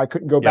follow-up, or I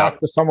couldn't go back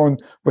to someone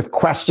with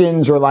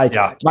questions, or like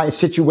my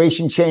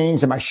situation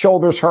changed and my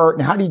shoulders hurt.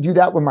 And how do you do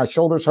that when my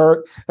shoulders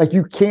hurt? Like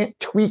you can't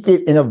tweak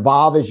it and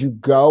evolve as you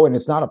go. And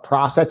it's not a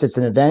process, it's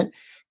an event.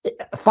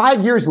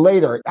 5 years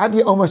later, I'd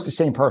be almost the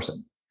same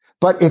person.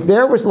 But if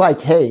there was like,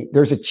 hey,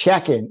 there's a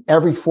check-in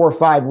every 4 or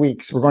 5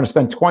 weeks, we're going to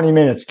spend 20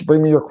 minutes,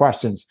 bring me your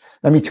questions.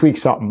 Let me tweak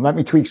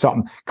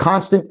something.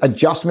 Constant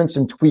adjustments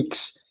and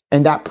tweaks.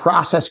 And that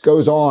process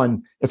goes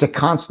on. It's a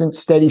constant,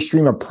 steady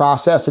stream of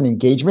process and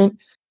engagement.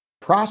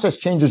 Process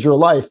changes your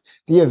life.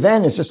 The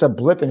event is just a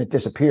blip and it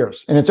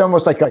disappears. And it's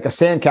almost like a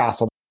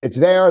sandcastle. It's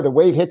there, the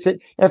wave hits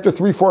it. After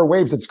 3, 4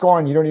 waves, it's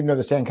gone. You don't even know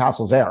the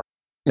sandcastle's there.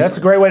 That's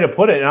a great way to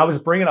put it. And I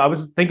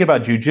was thinking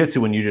about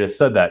jiu-jitsu when you just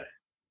said that.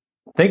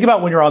 Think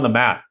about when you're on the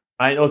mat.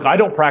 I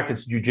don't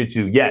practice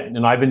jiu-jitsu yet.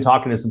 And I've been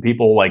talking to some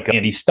people like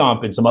Andy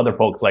Stump and some other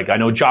folks. Like I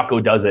know Jocko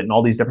does it and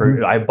all these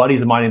different, I have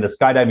buddies of mine in the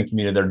skydiving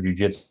community that are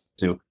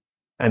jiu-jitsu.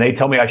 And they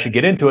tell me I should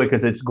get into it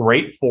because it's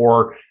great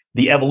for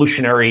the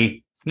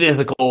evolutionary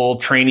physical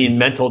training,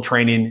 mental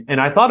training.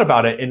 And I thought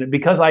about it. And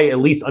because I at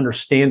least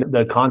understand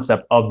the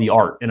concept of the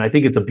art, and I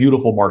think it's a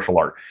beautiful martial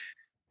art.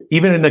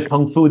 Even in the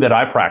Kung Fu that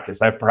I practice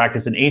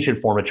an ancient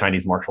form of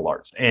Chinese martial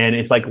arts. And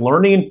it's like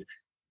learning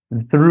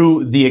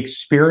through the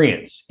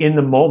experience in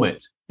the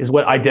moment is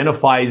what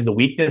identifies the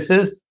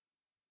weaknesses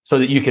so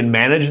that you can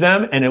manage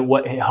them, and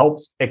what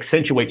helps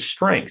accentuate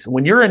strengths.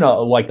 When you're in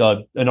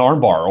an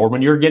arm bar, or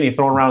when you're getting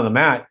thrown around on the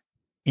mat,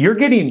 you're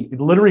getting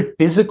literally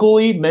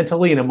physically,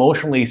 mentally, and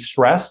emotionally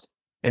stressed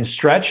and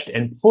stretched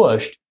and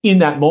pushed in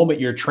that moment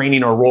you're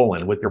training or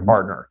rolling with your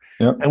partner.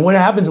 Yep. And what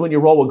happens when you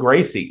roll with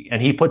Gracie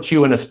and he puts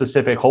you in a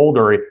specific hold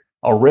or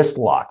a wrist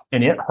lock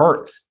and it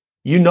hurts?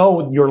 You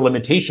know your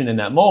limitation in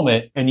that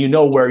moment, and you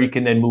know where you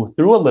can then move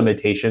through a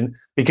limitation,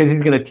 because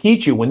he's going to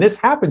teach you when this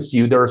happens to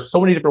you, there are so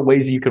many different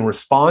ways you can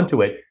respond to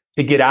it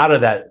to get out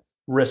of that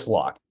wrist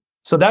lock.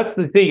 So that's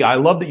the thing. I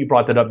love that you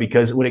brought that up,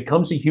 because when it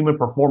comes to human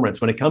performance,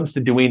 when it comes to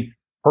doing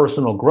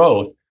personal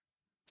growth,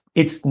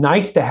 it's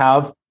nice to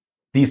have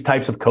these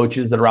types of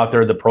coaches that are out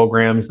there, the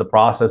programs, the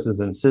processes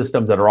and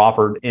systems that are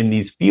offered in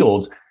these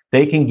fields.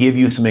 They can give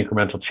you some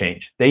incremental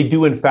change. They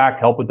do, in fact,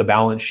 help with the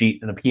balance sheet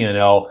and the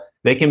P&L.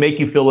 They can make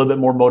you feel a little bit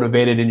more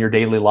motivated in your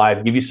daily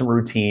life, give you some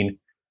routine.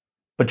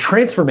 But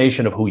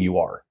transformation of who you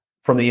are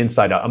from the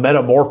inside out, a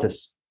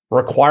metamorphosis,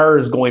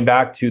 requires going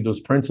back to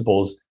those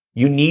principles.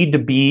 You need to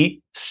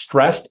be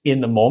stressed in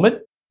the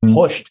moment,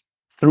 pushed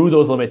through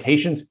those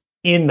limitations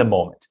in the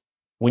moment.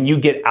 When you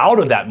get out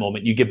of that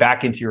moment, you get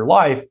back into your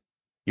life,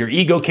 your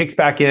ego kicks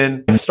back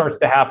in, it starts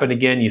to happen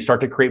again. You start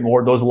to create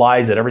more of those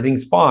lies that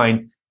everything's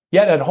fine.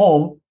 Yet at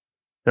home,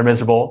 they're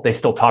miserable. They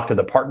still talk to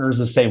the partners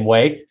the same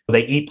way.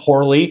 They eat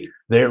poorly.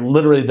 Their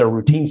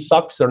routine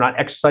sucks. They're not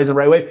exercising the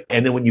right way.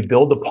 And then when you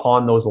build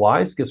upon those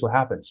lies, guess what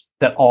happens?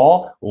 That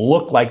all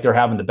look like they're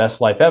having the best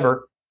life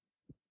ever,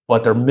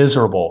 but they're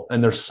miserable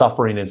and they're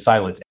suffering in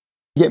silence.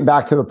 Getting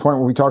back to the point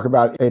where we talk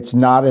about it's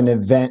not an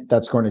event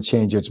that's going to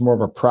change. It's more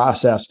of a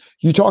process.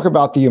 You talk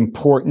about the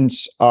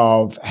importance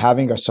of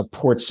having a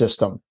support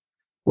system,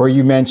 where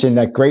you mentioned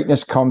that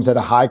greatness comes at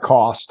a high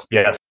cost.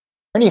 Yes.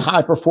 Any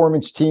high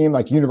performance team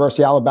like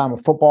University of Alabama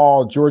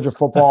football, Georgia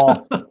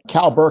football,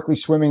 Cal Berkeley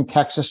swimming,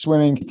 Texas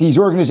swimming, these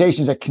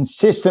organizations that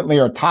consistently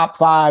are top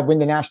 5, win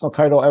the national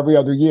title every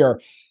other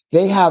year,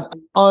 they have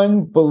an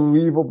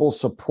unbelievable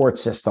support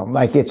system.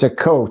 Like it's a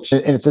coach,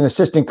 and it's an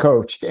assistant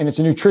coach, and it's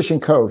a nutrition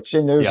coach,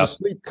 and there's a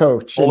sleep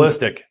coach.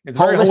 Holistic. It's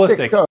very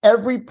holistic. Coach.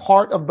 Every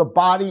part of the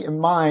body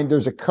and mind,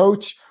 there's a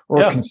coach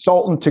or a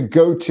consultant to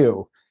go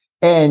to.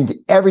 And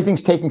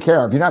everything's taken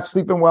care of. You're not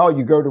sleeping well,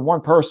 you go to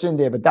one person,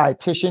 they have a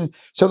dietitian.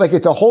 So like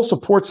it's a whole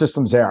support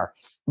system's there.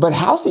 But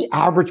how's the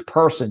average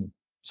person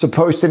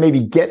supposed to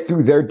maybe get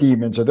through their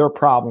demons or their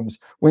problems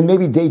when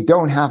maybe they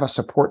don't have a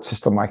support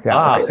system like that?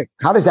 Right? Like,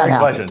 how does that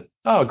happen? Question.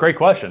 Oh, great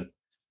question.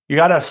 You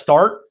got to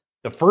start.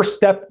 The first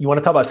step, you want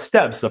to talk about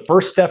steps. The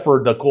first step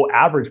for the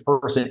average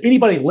person,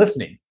 anybody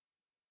listening,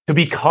 to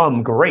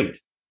become great,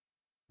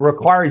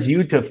 requires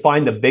you to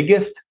find the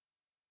biggest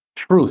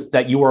truth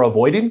that you are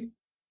avoiding.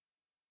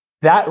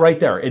 That right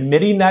there,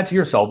 admitting that to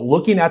yourself,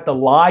 looking at the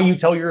lie you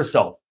tell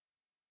yourself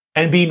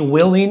and being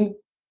willing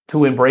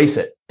to embrace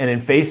it and then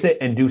face it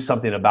and do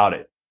something about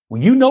it.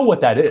 Well, you know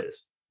what that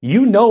is.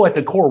 You know at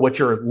the core what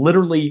you're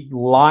literally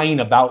lying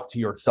about to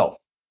yourself.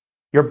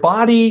 Your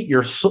body,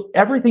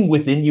 everything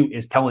within you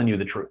is telling you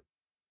the truth,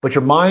 but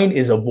your mind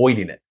is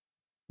avoiding it.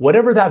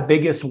 Whatever that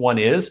biggest one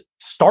is,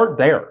 start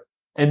there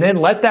and then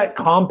let that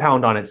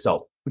compound on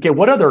itself. Okay,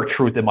 what other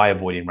truth am I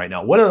avoiding right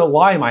now? What other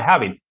lie am I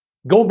having?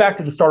 Going back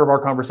to the start of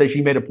our conversation,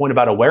 you made a point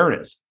about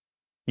awareness.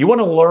 You want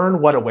to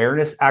learn what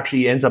awareness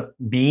actually ends up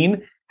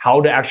being,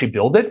 how to actually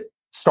build it,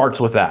 starts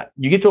with that.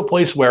 You get to a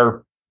place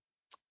where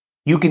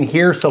you can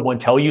hear someone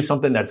tell you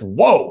something that's,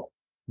 whoa,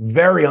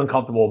 very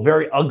uncomfortable,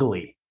 very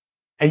ugly.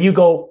 And you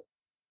go,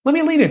 let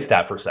me lean into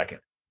that for a second.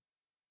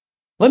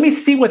 Let me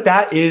see what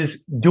that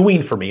is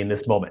doing for me in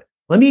this moment.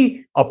 Let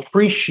me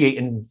appreciate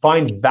and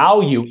find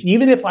value.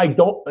 Even if I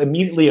don't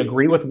immediately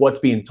agree with what's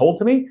being told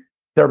to me,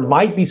 there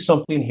might be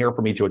something here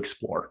for me to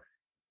explore.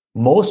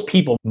 Most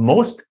people,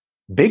 most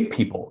big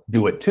people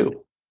do it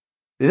too.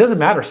 It doesn't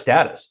matter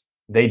status.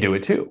 They do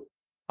it too.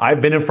 I've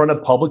been in front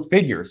of public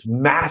figures,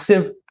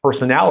 massive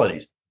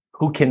personalities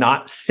who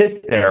cannot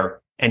sit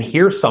there and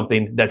hear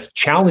something that's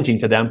challenging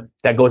to them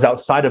that goes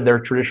outside of their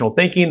traditional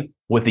thinking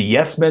with the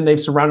yes men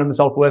they've surrounded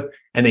themselves with,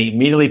 and they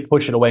immediately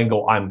push it away and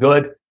go, I'm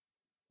good.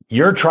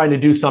 You're trying to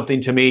do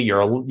something to me.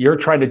 You're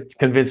trying to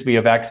convince me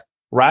of X,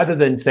 rather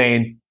than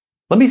saying,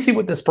 let me see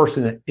what this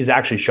person is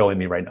actually showing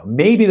me right now.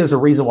 Maybe there's a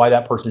reason why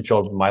that person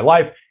showed up in my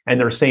life and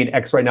they're saying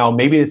X right now.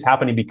 Maybe it's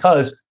happening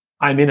because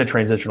I'm in a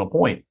transitional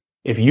point.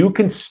 If you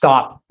can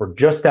stop for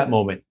just that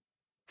moment,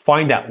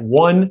 find that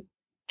one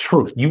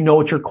truth, you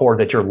know at your core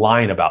that you're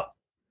lying about,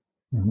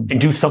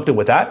 and do something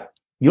with that,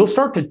 you'll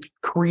start to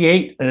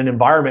create an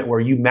environment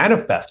where you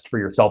manifest for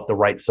yourself the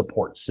right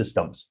support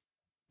systems.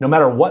 No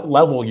matter what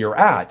level you're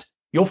at,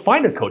 you'll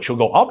find a coach who'll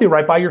go, I'll be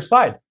right by your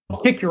side. I'll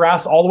kick your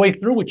ass all the way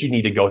through what you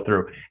need to go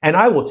through. And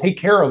I will take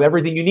care of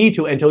everything you need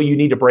to until you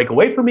need to break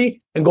away from me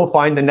and go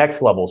find the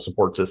next level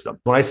support system.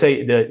 When I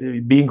say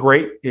that being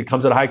great, it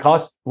comes at a high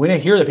cost. When I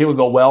hear that people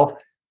go, well,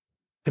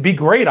 to be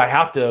great, I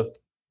have to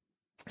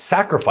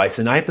sacrifice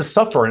and I have to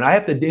suffer and I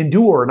have to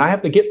endure and I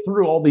have to get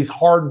through all these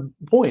hard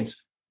points.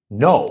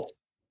 No,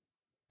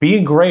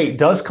 being great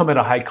does come at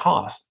a high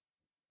cost.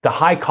 The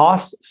high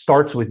cost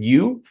starts with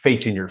you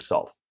facing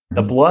yourself.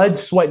 The blood,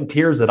 sweat, and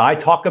tears that I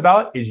talk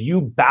about is you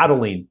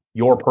battling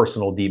your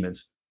personal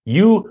demons.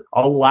 You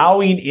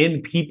allowing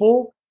in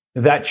people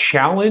that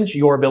challenge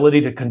your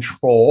ability to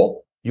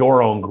control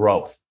your own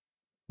growth.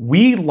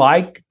 We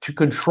like to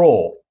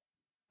control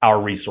our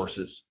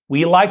resources.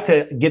 We like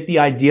to get the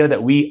idea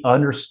that we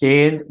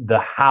understand the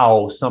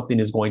how something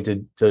is going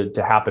to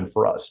happen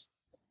for us.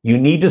 You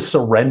need to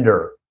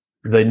surrender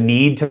the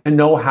need to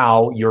know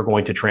how you're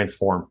going to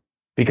transform.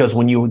 Because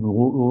when you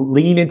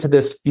lean into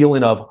this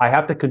feeling of, I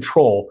have to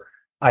control,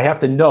 I have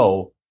to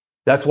know,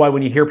 that's why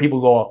when you hear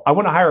people go, I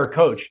want to hire a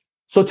coach.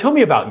 So tell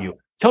me about you.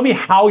 Tell me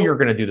how you're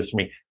going to do this for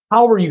me.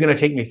 How are you going to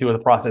take me through the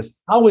process?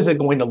 How is it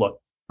going to look?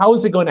 How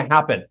is it going to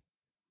happen?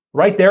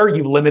 Right there,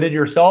 you've limited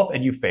yourself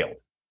and you failed.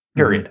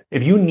 Period.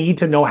 If you need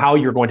to know how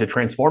you're going to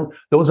transform,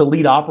 those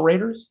elite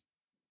operators,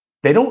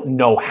 they don't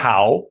know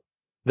how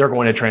they're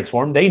going to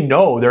transform. They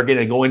know they're going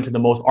to go into the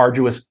most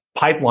arduous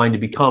pipeline to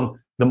become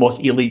the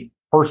most elite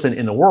person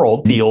in the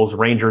world. SEALs,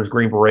 Rangers,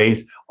 Green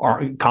Berets,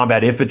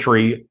 combat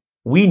infantry.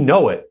 We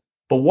know it.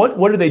 But what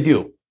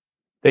do?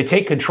 They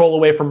take control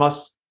away from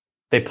us.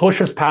 They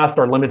push us past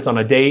our limits on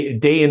a day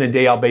in and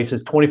day out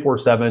basis,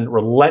 24/7,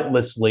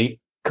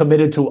 relentlessly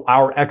committed to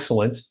our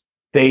excellence.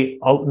 They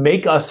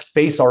make us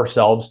face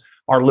ourselves,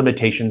 our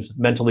limitations,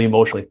 mentally,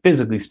 emotionally,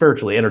 physically,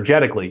 spiritually,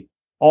 energetically,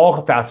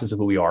 all facets of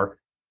who we are.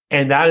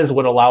 And that is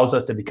what allows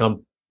us to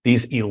become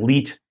these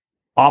elite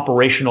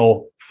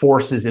operational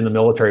forces in the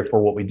military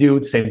for what we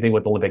do. Same thing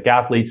with Olympic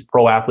athletes,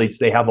 pro athletes.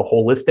 They have a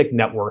holistic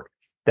network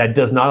that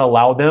does not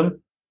allow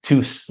them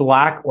to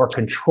slack or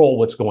control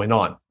what's going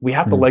on. We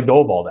have to let go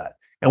of all that.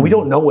 And we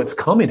don't know what's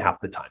coming half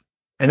the time.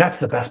 And that's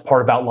the best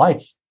part about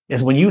life,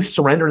 is when you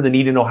surrender the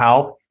need to know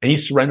how and you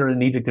surrender the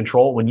need to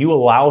control, when you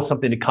allow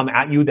something to come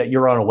at you that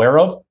you're unaware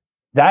of,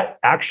 that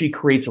actually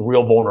creates a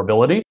real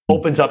vulnerability,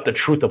 opens up the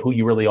truth of who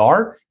you really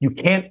are. You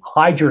can't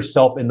hide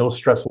yourself in those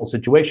stressful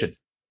situations.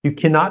 You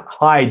cannot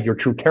hide your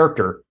true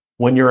character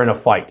when you're in a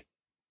fight.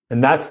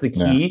 And that's the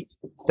key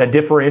that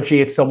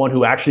differentiates someone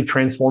who actually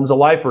transforms a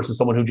life versus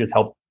someone who just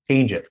helped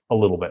change it a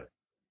little bit.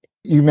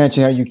 You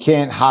mentioned how you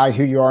can't hide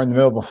who you are in the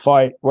middle of a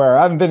fight, where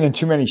I haven't been in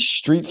too many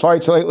street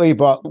fights lately,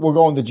 but we'll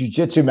go on the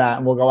jiu-jitsu mat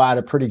and we'll go at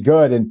it pretty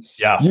good. And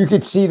you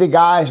could see the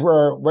guys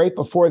where right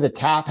before the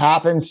tap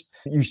happens,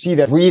 you see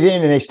that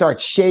breathing and they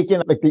start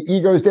shaking, like the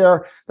ego's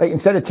there. Like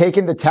instead of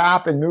taking the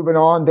tap and moving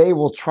on, they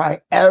will try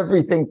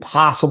everything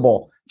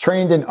possible,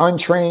 trained and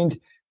untrained,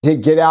 to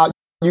get out.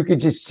 You could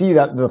just see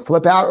that the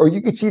flip out, or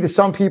you could see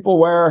some people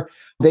where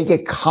they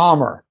get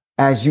calmer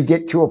as you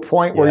get to a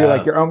point where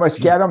you're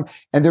almost get them,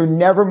 and they're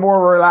never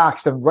more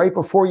relaxed. And right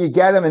before you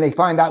get them and they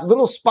find that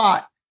little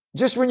spot,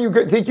 just when you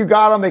think you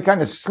got them, they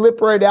kind of slip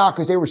right out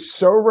because they were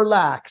so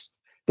relaxed.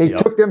 They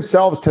took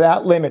themselves to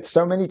that limit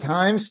so many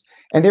times,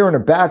 and they were in a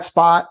bad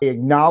spot. They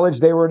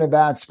acknowledged they were in a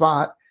bad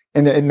spot.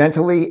 and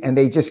mentally, and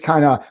they just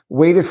kind of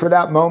waited for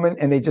that moment,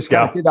 and they just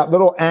kind of did that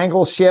little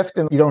angle shift,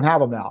 and you don't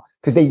have them now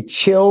because they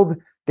chilled,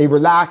 they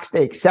relaxed,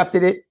 they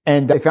accepted it,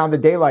 and they found the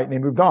daylight, and they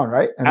moved on,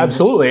 right? And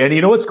absolutely. And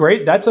you know what's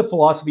great? That's a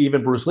philosophy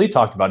even Bruce Lee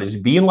talked about, is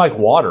being like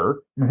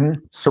water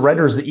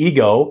surrenders the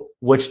ego,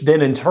 which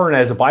then in turn,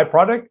 as a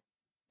byproduct,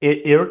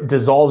 it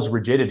dissolves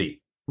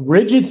rigidity.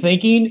 Rigid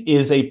thinking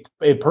is a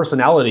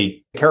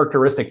personality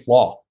characteristic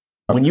flaw.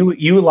 When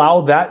you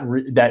allow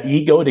that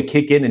ego to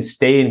kick in and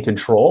stay in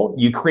control,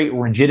 you create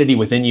rigidity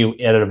within you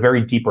at a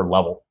very deeper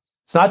level.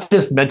 It's not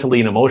just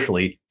mentally and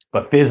emotionally,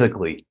 but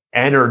physically,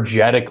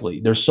 energetically.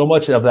 There's so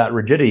much of that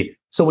rigidity.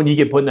 So when you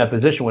get put in that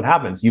position, what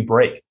happens? You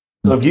break.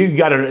 So if you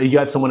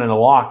got someone in a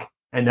lock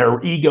and their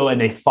ego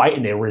and they fight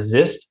and they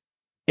resist,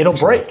 it'll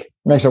break.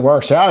 Makes it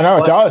worse. Yeah,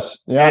 no, it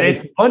does. Yeah, and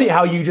it's funny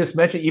how you just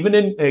mentioned, even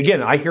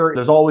again, I hear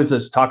there's always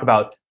this talk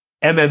about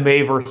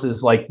MMA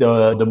versus like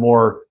the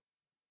more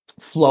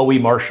flowy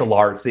martial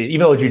arts. Even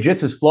though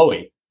jiu-jitsu is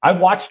flowy, I've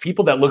watched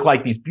people that look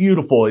like these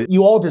beautiful.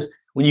 You all just,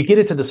 when you get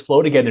into this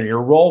flow together and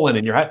you're rolling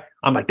and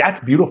I'm like, that's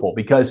beautiful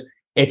because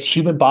it's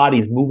human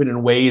bodies moving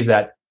in ways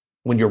that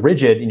when you're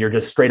rigid and you're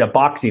just straight up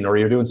boxing or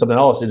you're doing something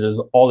else, and there's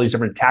all these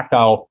different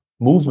tactile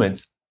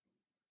movements.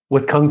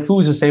 With Kung Fu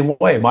is the same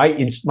way.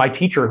 My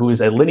teacher, who is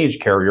a lineage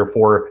carrier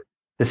for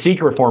the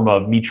secret form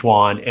of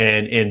Michuan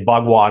and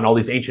Bagua and all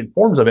these ancient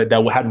forms of it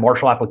that had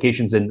martial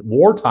applications in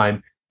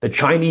wartime, the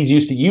Chinese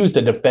used to use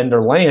to defend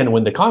their land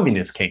when the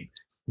communists came.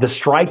 The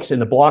strikes and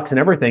the blocks and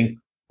everything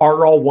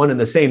are all one and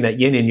the same,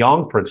 that yin and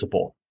yang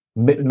principle,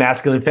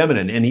 masculine,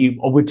 feminine. And he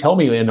would tell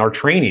me in our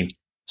training,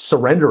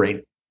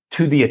 surrendering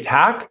to the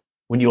attack.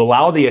 When you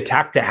allow the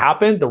attack to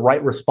happen, the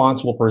right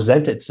response will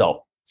present itself.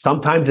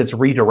 Sometimes it's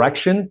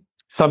redirection,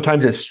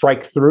 sometimes it's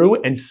strike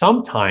through, and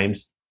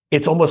sometimes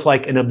it's almost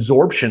like an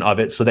absorption of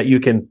it so that you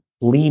can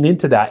lean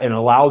into that and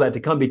allow that to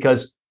come.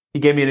 Because he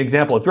gave me an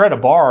example. If you're at a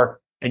bar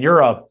and you're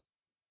a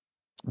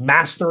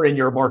master in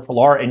your martial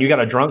art and you got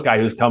a drunk guy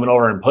who's coming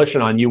over and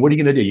pushing on you, what are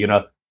you going to do?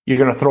 You're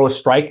going to throw a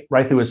strike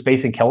right through his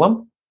face and kill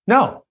him?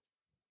 No.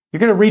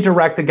 You're going to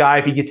redirect the guy.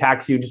 If he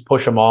attacks you, just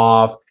push him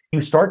off. You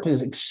start to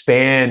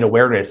expand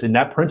awareness, and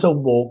that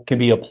principle can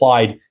be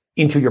applied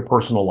into your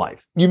personal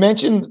life. You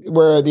mentioned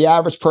where the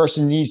average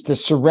person needs to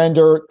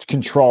surrender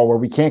control, where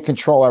we can't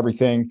control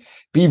everything.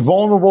 Be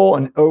vulnerable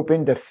and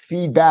open to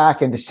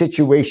feedback and the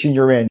situation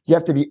you're in. You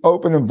have to be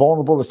open and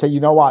vulnerable to say, you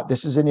know what,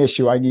 this is an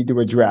issue I need to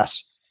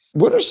address.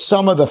 What are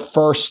some of the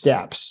first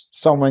steps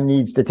someone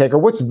needs to take, or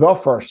what's the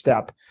first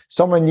step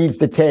someone needs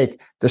to take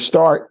to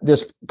start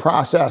this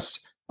process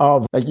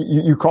of, like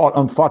you call it,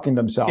 unfucking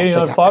themselves? Getting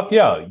unfucked,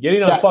 yeah.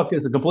 Getting unfucked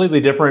is a completely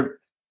different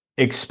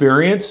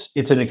experience.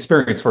 It's an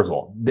experience, first of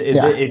all.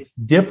 It's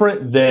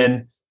different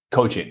than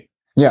coaching.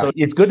 Yeah. So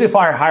it's good to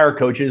hire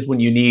coaches when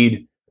you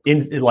need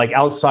like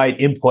outside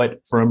input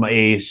from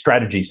a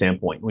strategy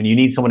standpoint, when you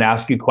need someone to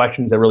ask you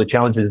questions that really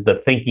challenges the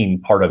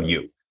thinking part of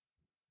you.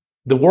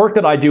 The work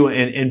that I do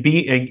and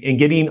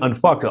getting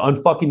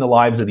unfucking the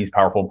lives of these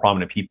powerful and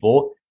prominent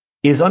people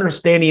is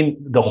understanding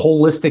the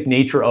holistic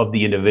nature of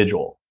the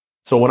individual.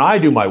 So when I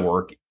do my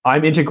work,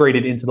 I'm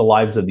integrated into the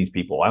lives of these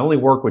people. I only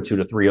work with 2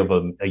 to 3 of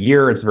them a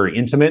year. It's very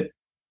intimate.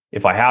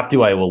 If I have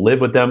to, I will live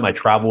with them. I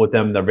travel with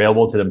them. They're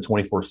available to them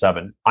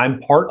 24/7. I'm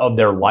part of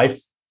their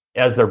life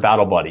as their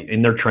battle buddy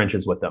in their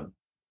trenches with them.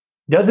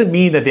 Doesn't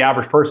mean that the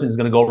average person is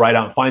going to go right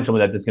out and find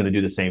someone that's going to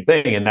do the same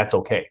thing, and that's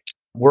okay.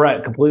 We're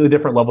at completely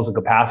different levels of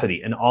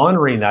capacity, and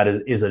honoring that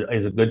is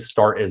a good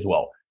start as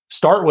well.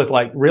 Start with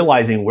like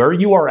realizing where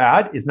you are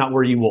at is not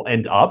where you will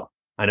end up.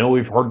 I know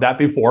we've heard that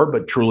before,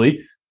 but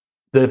truly,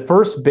 the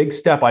first big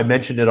step, I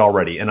mentioned it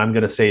already, and I'm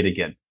going to say it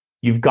again.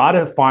 You've got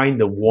to find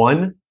the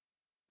one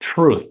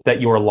truth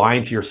that you are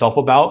lying to yourself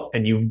about,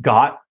 and you've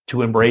got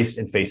to embrace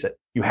and face it.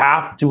 You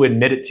have to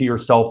admit it to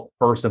yourself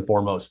first and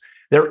foremost.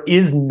 There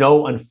is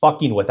no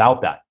unfucking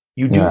without that.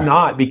 You do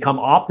not become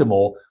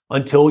optimal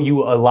until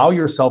you allow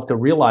yourself to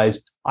realize,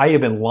 I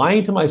have been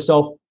lying to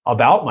myself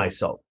about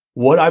myself,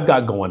 what I've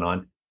got going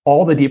on,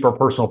 all the deeper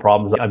personal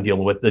problems I'm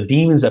dealing with, the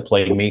demons that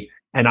plague me,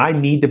 and I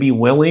need to be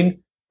willing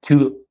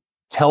to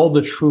tell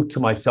the truth to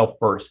myself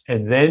first,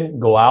 and then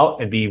go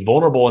out and be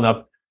vulnerable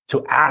enough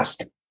to ask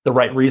the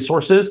right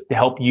resources to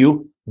help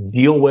you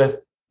deal with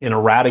and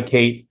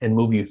eradicate and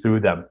move you through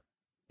them.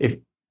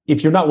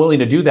 If you're not willing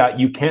to do that,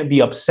 you can't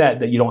be upset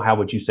that you don't have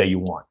what you say you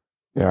want.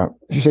 Yeah.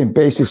 You're saying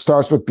basically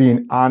starts with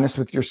being honest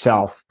with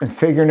yourself and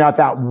figuring out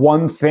that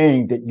one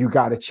thing that you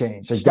got to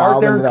change. Like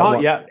start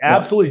there.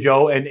 Absolutely,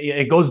 Joe. And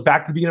it goes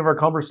back to the beginning of our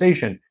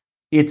conversation.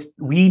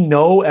 We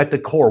know at the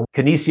core,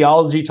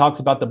 kinesiology talks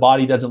about the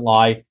body doesn't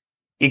lie.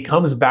 It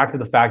comes back to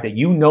the fact that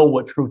you know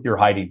what truth you're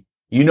hiding.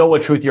 You know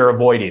what truth you're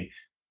avoiding.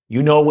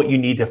 You know what you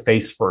need to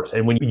face first.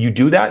 And when you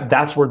do that,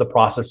 that's where the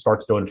process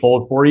starts to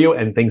unfold for you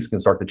and things can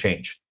start to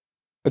change.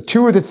 The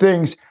two of the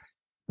things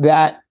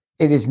that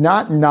it is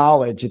not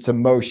knowledge, it's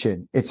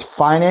emotion. It's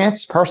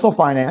finance, personal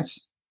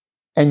finance,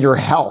 and your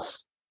health.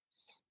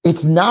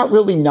 It's not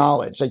really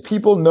knowledge. Like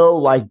people know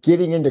like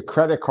getting into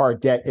credit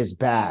card debt is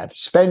bad.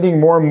 Spending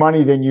more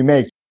money than you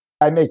make.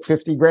 I make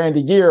 50 grand a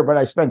year, but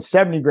I spend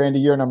 70 grand a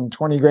year and I'm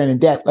 20 grand in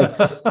debt.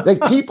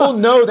 Like people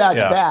know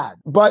that's bad,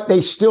 but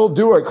they still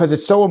do it because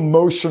it's so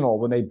emotional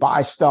when they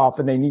buy stuff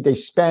and they need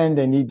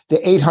the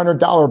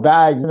 $800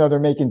 bag, even though they're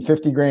making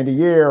 50 grand a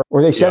year,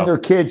 or they send their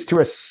kids to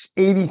a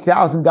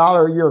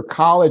 $80,000 a year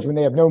college when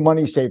they have no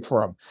money saved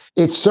for them.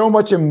 It's so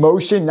much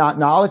emotion, not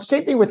knowledge.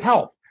 Same thing with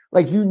health.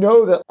 Like,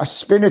 that a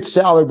spinach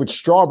salad with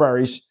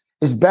strawberries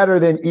is better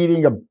than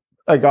eating a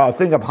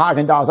thing of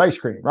Haagen-Dazs ice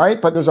cream, right?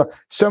 But there's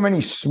so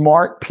many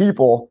smart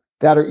people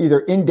that are either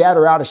in debt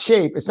or out of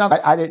shape. It's not,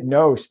 I didn't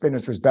know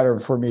spinach was better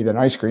for me than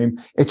ice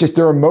cream. It's just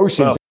their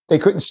emotions. Well, they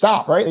couldn't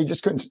stop, right?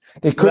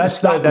 They couldn't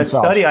stop that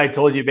study I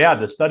told you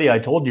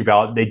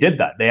about, they did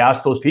that. They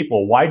asked those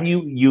people, why do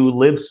you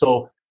live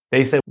so,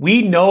 they said,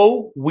 we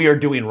know we are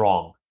doing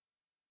wrong.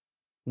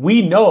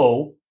 We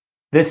know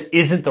this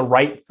isn't the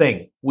right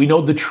thing. We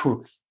know the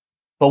truth,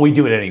 but we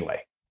do it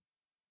anyway.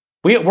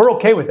 We're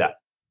okay with that.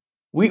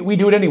 We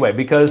do it anyway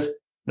because,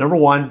 number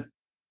one,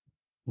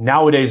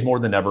 nowadays more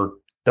than ever,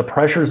 the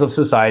pressures of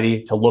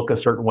society to look a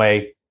certain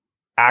way,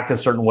 act a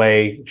certain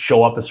way,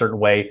 show up a certain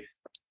way,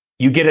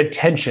 you get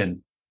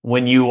attention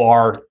when you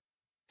are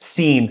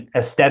seen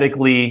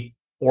aesthetically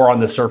or on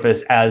the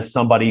surface as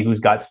somebody who's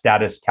got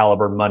status,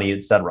 caliber, money,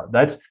 etc.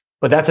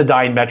 But that's a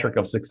dying metric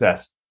of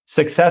success.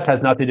 Success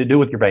has nothing to do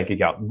with your bank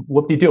account.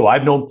 What do you do?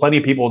 I've known plenty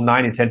of people with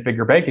 9 and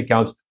 10-figure bank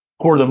accounts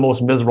who are the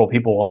most miserable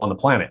people on the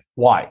planet.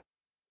 Why?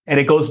 And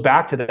it goes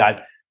back to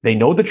that. They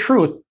know the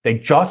truth. They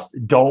just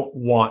don't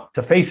want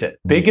to face it.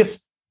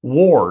 Biggest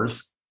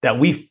wars that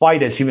we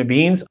fight as human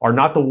beings are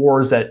not the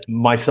wars that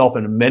myself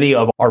and many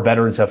of our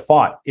veterans have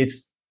fought.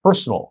 It's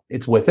personal.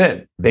 It's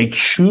within. They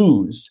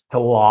choose to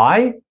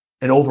lie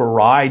and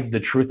override the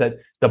truth that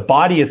the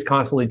body is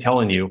constantly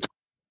telling you,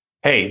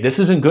 hey, this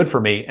isn't good for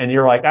me. And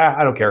you're like,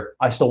 I don't care.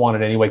 I still want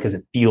it anyway because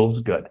it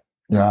feels good.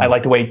 Yeah. I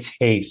like the way it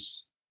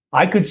tastes.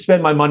 I could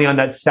spend my money on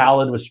that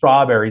salad with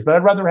strawberries, but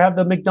I'd rather have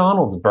the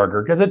McDonald's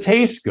burger because it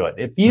tastes good.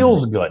 It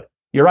feels good.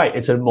 You're right.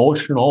 It's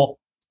emotional.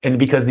 And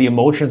because the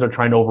emotions are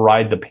trying to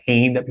override the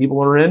pain that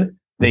people are in,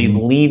 they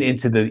lean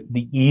into the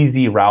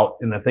easy route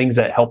and the things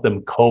that help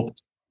them cope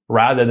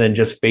rather than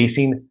just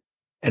facing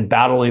and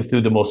battling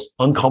through the most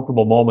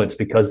uncomfortable moments,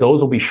 because those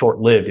will be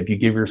short-lived if you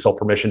give yourself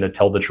permission to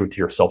tell the truth to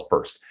yourself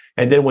first.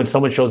 And then when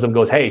someone shows up and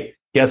goes, hey,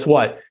 guess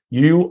what?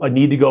 You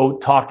need to go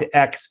talk to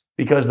X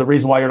because the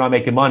reason why you're not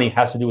making money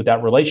has to do with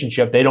that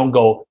relationship. They don't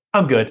go,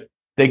 I'm good.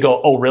 They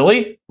go, oh,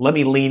 really? Let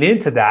me lean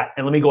into that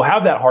and let me go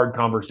have that hard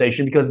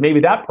conversation because maybe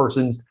that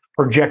person's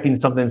projecting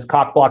something that's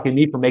cock blocking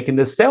me from making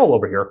this sale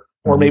over here.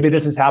 Or maybe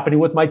this is happening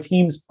with my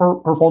team's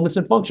performance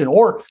and function.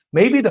 Or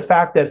maybe the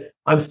fact that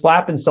I'm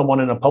slapping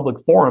someone in a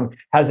public forum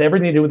has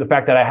everything to do with the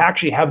fact that I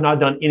actually have not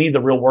done any of the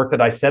real work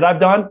that I said I've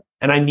done.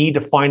 And I need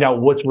to find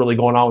out what's really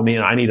going on with me.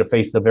 And I need to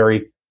face the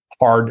very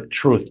hard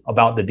truth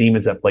about the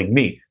demons that plague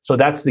me. So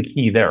that's the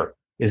key there,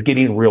 is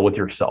getting real with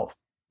yourself.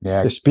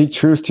 Yeah, speak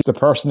truth to the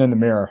person in the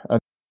mirror.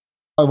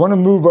 I want to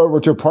move over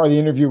to a part of the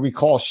interview we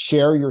call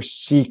Share Your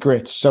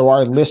Secrets, so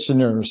our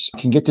listeners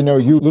can get to know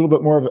you a little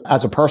bit more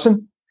as a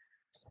person.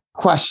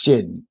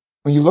 Question,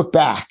 when you look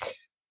back,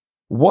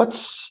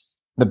 what's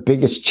the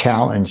biggest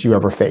challenge you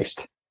ever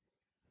faced?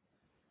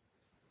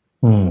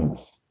 Challenge,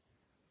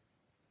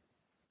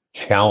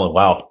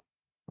 wow.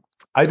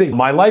 I think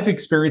my life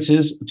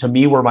experiences to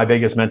me were my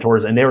biggest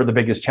mentors, and they were the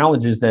biggest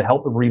challenges that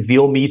helped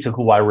reveal me to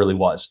who I really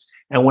was.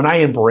 And when I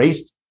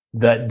embraced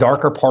that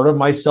darker part of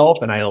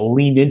myself and I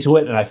leaned into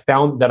it and I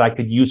found that I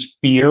could use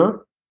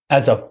fear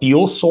as a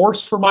fuel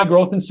source for my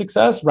growth and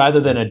success rather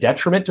than a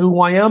detriment to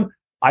who I am,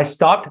 I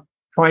stopped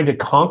trying to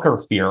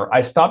conquer fear.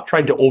 I stopped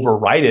trying to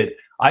override it.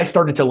 I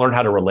started to learn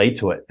how to relate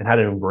to it and how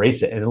to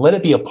embrace it and let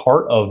it be a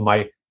part of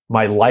my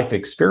life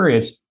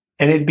experience.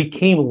 And it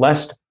became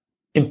less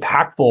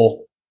impactful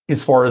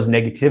as far as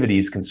negativity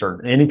is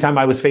concerned. Anytime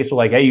I was faced with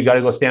like, hey, you got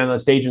to go stand on the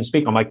stage and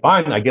speak, I'm like,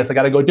 fine, I guess I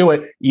got to go do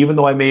it. Even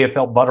though I may have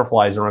felt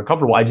butterflies or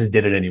uncomfortable, I just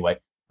did it anyway.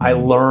 I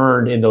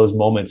learned in those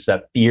moments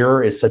that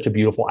fear is such a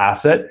beautiful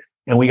asset.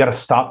 And we got to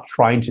stop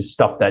trying to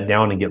stuff that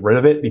down and get rid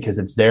of it because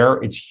it's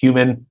there, it's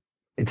human,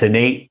 it's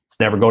innate, it's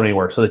never going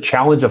anywhere. So the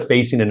challenge of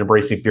facing and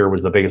embracing fear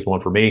was the biggest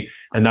one for me.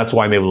 And that's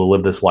why I'm able to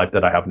live this life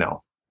that I have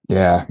now.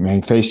 Yeah,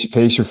 man, face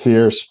your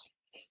fears.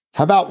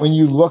 How about when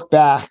you look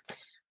back,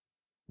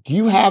 do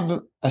you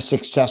have a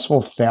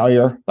successful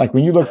failure? Like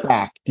when you look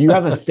back, do you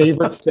have a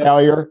favorite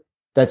failure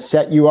that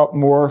set you up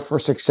more for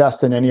success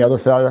than any other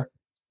failure?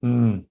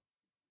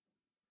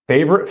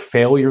 Favorite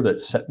failure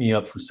that set me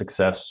up for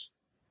success?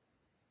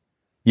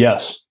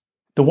 Yes.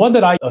 The one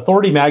that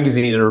Authority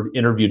Magazine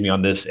interviewed me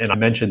on this, and I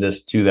mentioned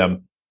this to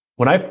them.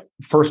 When I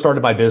first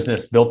started my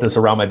business, built this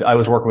around I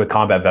was working with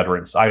combat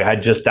veterans. I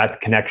had just that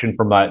connection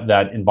from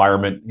that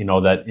environment,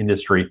 that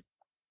industry.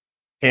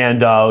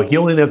 And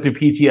healing them through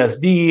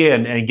PTSD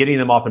and getting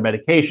them off their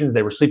medications.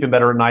 They were sleeping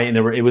better at night. And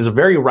it was a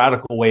very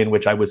radical way in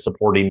which I was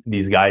supporting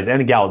these guys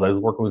and gals. I was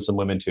working with some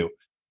women too.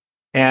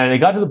 And it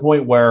got to the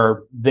point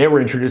where they were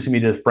introducing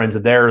me to friends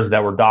of theirs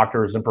that were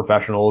doctors and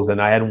professionals.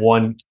 And I had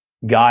one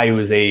guy who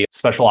was a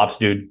special ops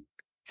dude. He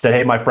said,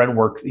 hey, my friend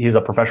he's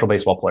a professional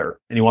baseball player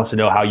and he wants to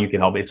know how you can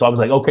help me. So I was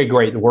like, okay,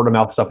 great. The word of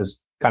mouth stuff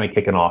is kind of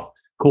kicking off.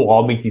 Cool.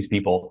 I'll meet these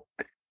people.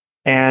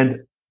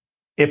 And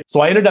so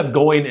I ended up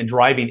going and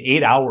driving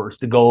 8 hours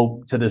to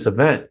go to this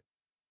event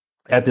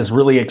at this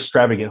really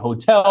extravagant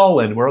hotel,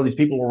 and where all these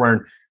people were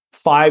wearing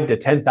 $5,000 to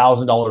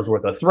 $10,000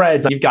 worth of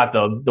threads. You've got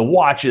the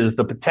watches,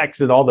 the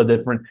Pateks, and all the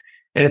different,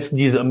 and it's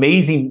these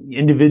amazing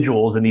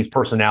individuals and these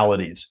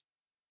personalities.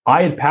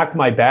 I had packed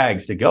my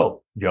bags to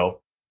go,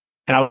 Joe,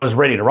 and I was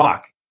ready to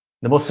rock.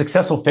 The most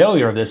successful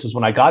failure of this is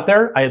when I got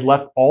there, I had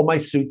left all my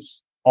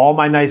suits, all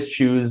my nice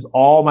shoes,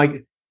 all my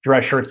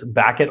dress shirts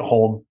back at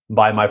home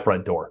by my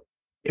front door.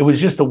 It was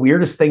just the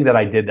weirdest thing that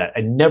I did that.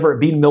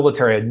 Being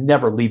military, I'd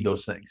never leave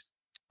those things.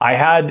 I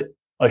had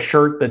a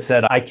shirt that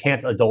said, I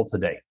can't adult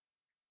today.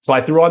 So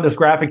I threw on this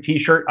graphic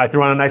t-shirt. I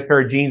threw on a nice pair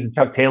of jeans and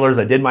Chuck Taylors.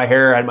 I did my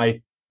hair, I had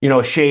my,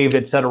 shaved,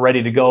 etc.,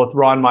 ready to go,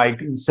 threw on my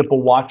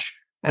simple watch.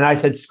 And I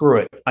said, screw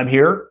it. I'm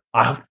here.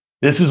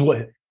 This is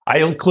what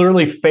I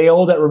clearly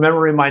failed at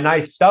remembering my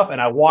nice stuff.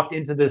 And I walked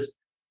into this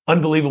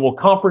unbelievable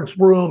conference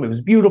room. It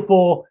was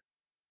beautiful.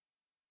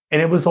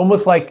 And it was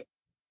almost like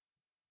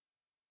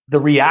the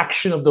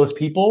reaction of those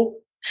people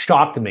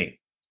shocked me.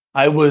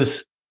 I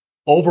was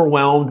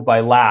overwhelmed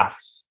by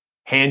laughs,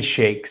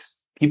 handshakes.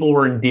 People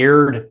were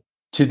endeared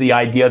to the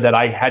idea that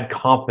I had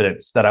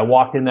confidence, that I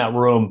walked in that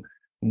room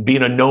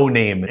being a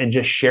no-name and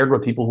just shared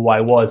with people who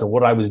I was and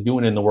what I was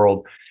doing in the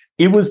world.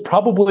 It was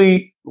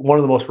probably one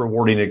of the most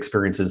rewarding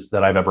experiences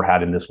that I've ever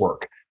had in this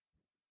work.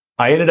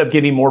 I ended up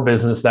getting more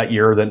business that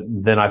year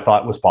than I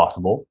thought was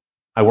possible.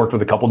 I worked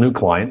with a couple new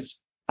clients,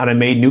 and I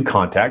made new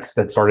contacts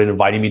that started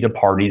inviting me to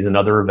parties and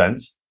other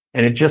events.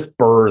 And it just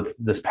birthed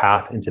this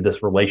path into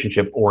this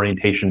relationship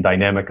orientation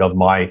dynamic of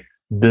my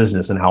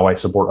business and how I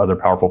support other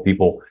powerful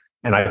people.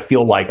 And I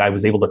feel like I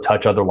was able to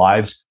touch other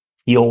lives,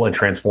 heal and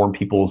transform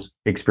people's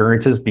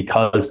experiences,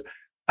 because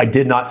I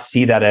did not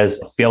see that as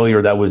a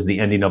failure that was the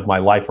ending of my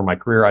life or my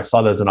career. I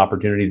saw that as an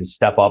opportunity to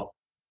step up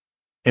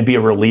and be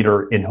a real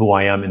leader in who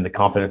I am and the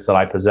confidence that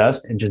I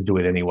possessed, and just do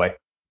it anyway,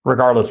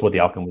 regardless what the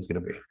outcome was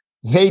going to be.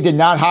 They did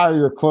not hire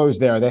your clothes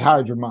there. They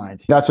hired your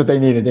mind. That's what they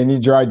needed. They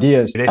needed your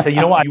ideas. They said, you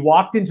know what? You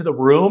walked into the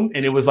room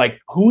and it was like,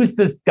 who is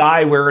this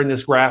guy wearing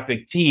this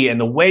graphic tee? And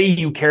the way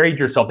you carried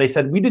yourself, they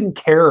said, we didn't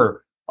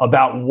care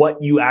about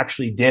what you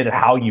actually did and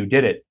how you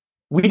did it.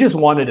 We just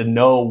wanted to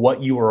know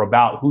what you were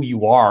about, who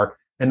you are.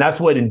 And that's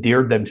what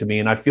endeared them to me.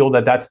 And I feel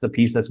that that's the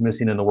piece that's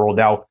missing in the world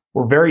now.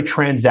 We're very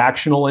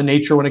transactional in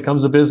nature when it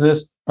comes to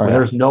business.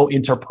 There's no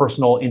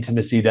interpersonal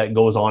intimacy that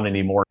goes on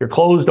anymore. Your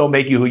clothes don't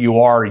make you who you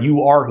are.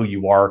 You are who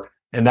you are.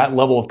 And that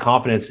level of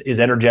confidence is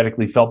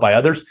energetically felt by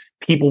others.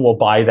 People will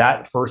buy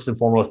that first and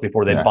foremost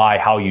before they buy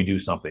how you do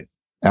something.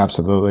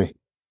 Absolutely.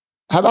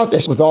 How about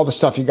this, with all the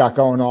stuff you got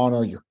going on,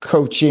 or your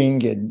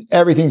coaching and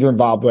everything you're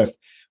involved with,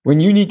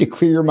 when you need to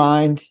clear your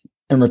mind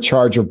and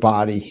recharge your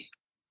body,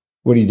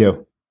 what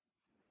do?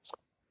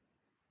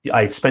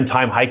 I spend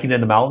time hiking in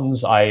the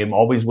mountains. I am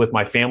always with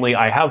my family.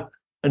 I have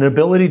an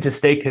ability to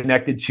stay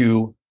connected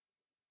to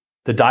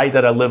the diet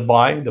that I live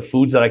by, the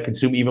foods that I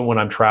consume, even when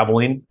I'm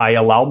traveling. I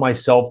allow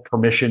myself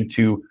permission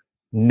to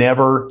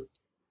never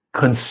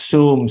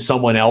consume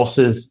someone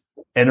else's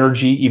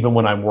energy, even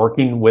when I'm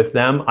working with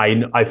them.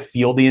 I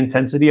feel the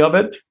intensity of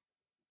it.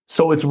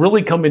 So it's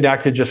really coming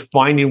back to just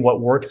finding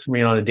what works for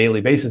me on a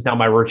daily basis. Now,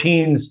 my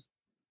routines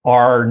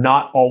are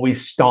not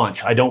always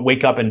staunch. I don't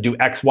wake up and do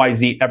X, Y,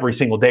 Z every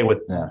single day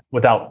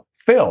without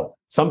fail.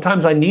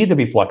 Sometimes I need to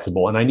be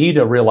flexible, and I need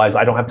to realize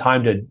I don't have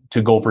time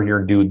to go over here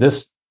and do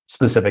this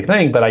specific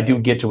thing, but I do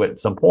get to it at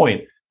some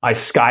point. I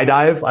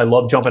skydive. I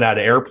love jumping out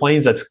of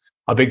airplanes. That's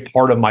a big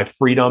part of my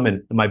freedom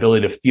and my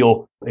ability to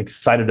feel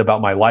excited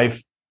about my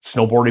life.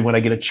 Snowboarding when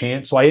I get a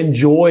chance. So I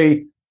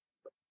enjoy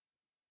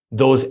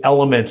those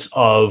elements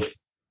of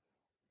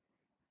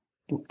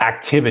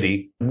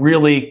activity,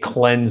 really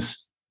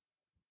cleanse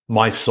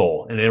my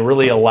soul. And it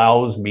really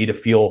allows me to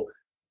feel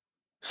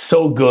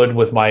so good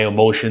with my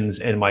emotions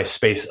and my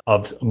space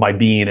of my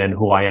being and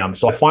who I am.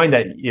 So I find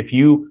that if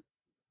you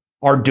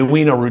are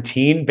doing a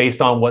routine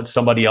based on what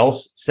somebody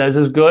else says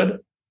is good,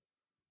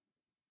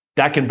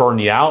 that can burn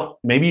you out.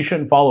 Maybe you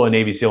shouldn't follow a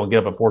Navy SEAL and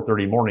get up at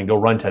 4:30 in the morning and go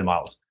run 10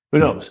 miles. Who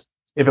knows?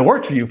 If it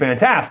works for you,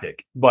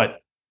 fantastic.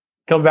 But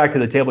coming back to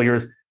the table here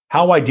is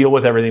how I deal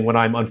with everything when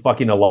I'm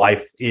unfucking a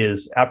life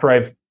is after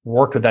I've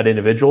worked with that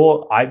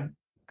individual,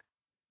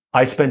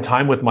 I spend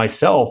time with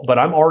myself, but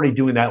I'm already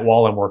doing that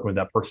while I'm working with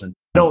that person.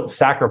 I don't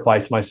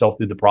sacrifice myself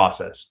through the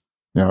process.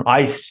 Yeah.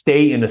 I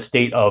stay in a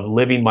state of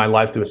living my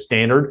life through a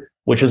standard,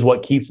 which is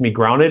what keeps me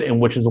grounded and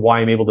which is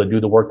why I'm able to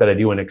do the work that I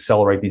do and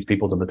accelerate these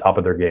people to the top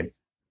of their game.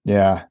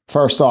 Yeah.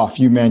 First off,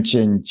 you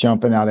mentioned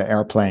jumping out of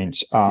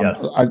airplanes.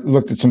 Yes. I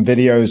looked at some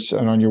videos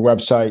on your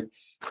website.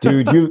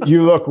 Dude,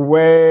 you look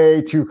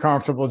way too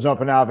comfortable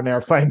jumping out of an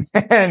airplane.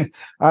 And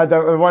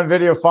the one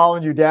video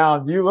following you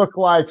down, you look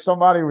like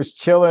somebody was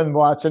chilling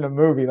watching a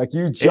movie. Like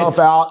you jump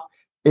out,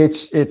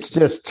 it's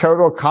just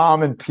total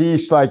calm and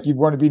peace. Like you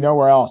want to be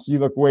nowhere else. You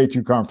look way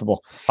too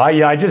comfortable.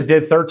 I just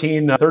did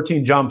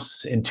 13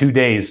 jumps in 2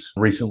 days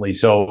recently.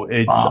 So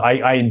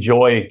I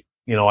enjoy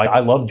I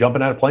love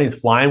jumping out of planes,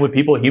 flying with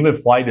people. Human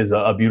flight is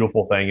a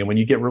beautiful thing. And when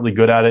you get really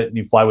good at it and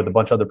you fly with a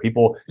bunch of other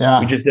people,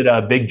 we just did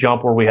a big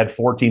jump where we had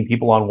 14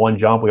 people on one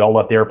jump. We all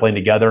left the airplane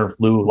together and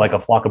flew like a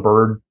flock of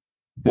birds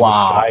through the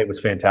sky. It was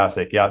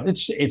fantastic. Yeah,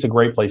 it's a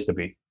great place to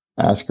be.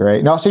 That's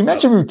great. Now, so you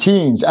mentioned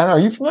routines. I don't know. Are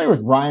you familiar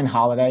with Ryan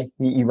Holiday?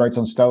 He writes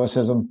on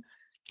Stoicism.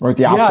 Wrote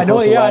the I know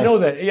that.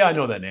 Yeah, I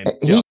know that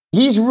name.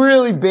 He's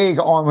really big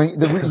on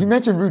you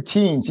mentioned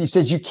routines. He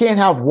says you can't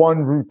have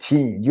one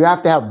routine. You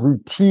have to have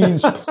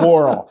routines,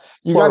 plural.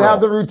 You got to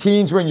have the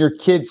routines when your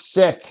kid's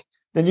sick.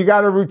 Then you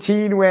got a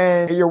routine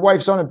when your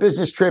wife's on a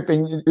business trip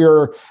and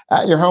you're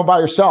at your home by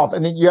yourself.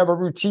 And then you have a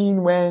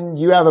routine when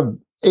you have a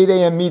 8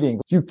 a.m.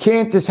 meeting. You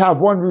can't just have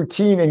one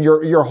routine and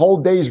your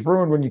whole day's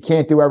ruined when you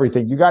can't do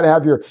everything. You got to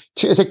have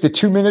it's like the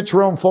 2-minute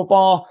drill in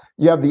football.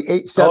 You have the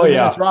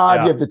 7-minute drive.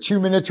 Yeah. You have the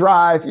 2-minute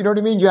drive. You know what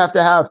I mean? You have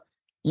to have,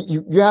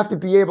 you have to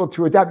be able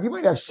to adapt. You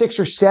might have 6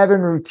 or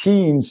 7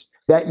 routines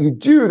that you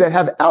do that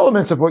have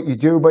elements of what you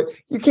do, but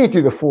you can't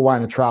do the full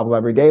line of travel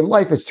every day.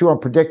 Life is too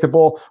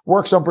unpredictable.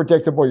 Work's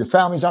unpredictable. Your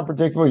family's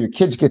unpredictable. Your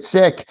kids get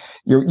sick.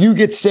 You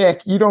get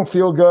sick. You don't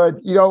feel good.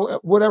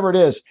 Whatever it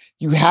is,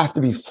 you have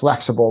to be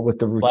flexible with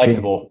the routine.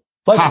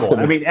 Flexible.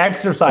 I mean,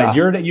 exercise.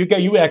 Yeah.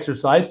 You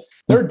exercise.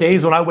 There are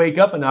days when I wake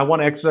up and I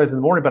want to exercise in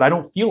the morning, but I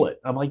don't feel it.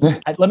 I'm like,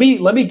 let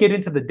me get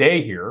into the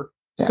day here.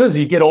 Because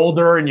you get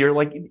older and you're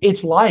like,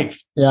 it's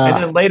life. Yeah.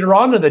 And then later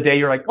on in the day,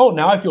 you're like, oh,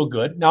 now I feel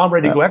good. Now I'm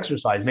ready to go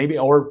exercise.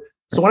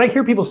 So when I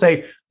hear people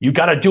say, you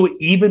got to do it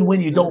even when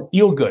you don't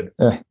feel good.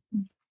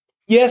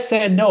 Yes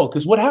and no.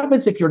 Because what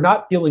happens if you're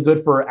not feeling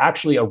good for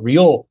actually a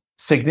real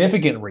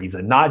significant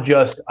reason, not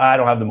just, I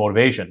don't have the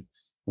motivation.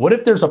 What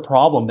if there's a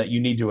problem that you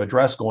need to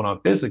address going on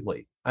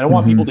physically? I don't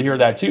want people to hear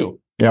that too.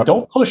 Yep.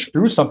 Don't push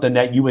through something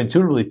that you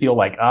intuitively feel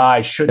like,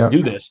 I shouldn't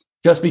do this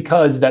just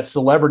because that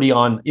celebrity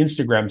on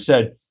Instagram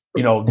said,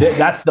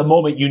 that's the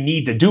moment you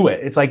need to do it.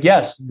 It's like,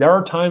 yes, there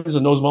are times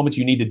in those moments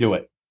you need to do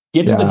it.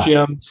 Get to the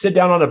gym, sit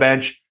down on a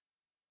bench,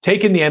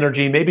 take in the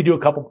energy, maybe do a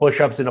couple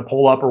push-ups and a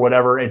pull-up or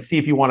whatever, and see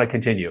if you want to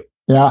continue.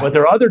 Yeah. But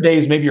there are other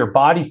days, maybe your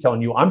body's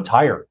telling you, I'm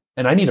tired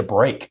and I need a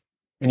break.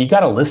 And you got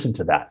to listen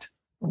to that.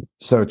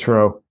 So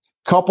true.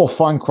 Couple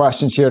fun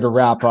questions here to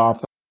wrap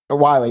up.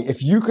 Wylie,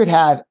 if you could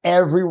have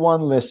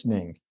everyone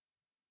listening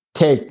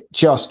take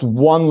just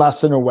one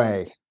lesson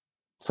away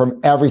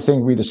from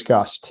everything we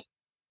discussed,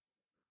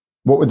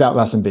 what would that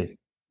lesson be?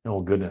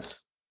 Oh, goodness.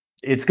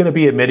 It's going to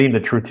be admitting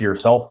the truth to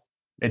yourself.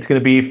 It's going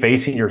to be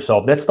facing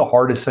yourself. That's the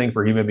hardest thing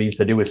for human beings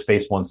to do, is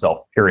face oneself,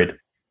 period.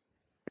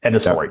 End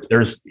of story.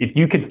 If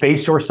you can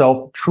face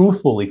yourself,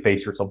 truthfully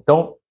face yourself,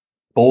 don't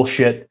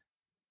bullshit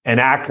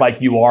and act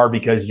like you are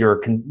because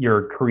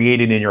you're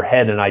creating in your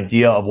head an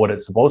idea of what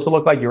it's supposed to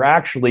look like. You're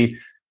actually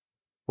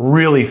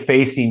really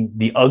facing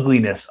the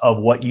ugliness of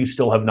what you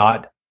still have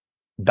not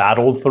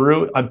battled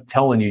through. I'm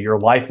telling you, your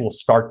life will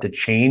start to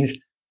change.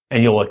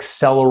 And you'll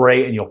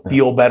accelerate and you'll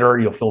feel better.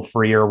 You'll feel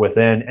freer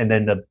within. And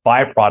then the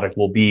byproduct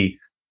will be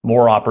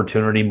more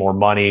opportunity, more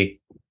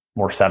money,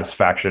 more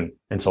satisfaction,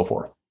 and so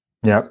forth.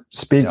 Yep.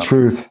 Speak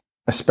truth,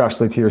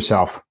 especially to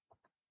yourself.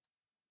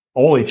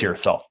 Only to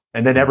yourself.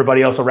 And then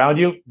everybody else around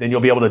you, then you'll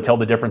be able to tell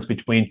the difference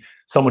between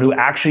someone who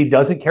actually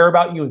doesn't care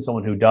about you and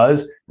someone who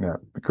does. Yeah,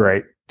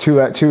 great.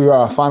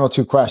 Final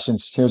 2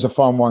 questions. Here's a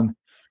fun one.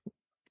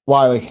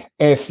 Wylie,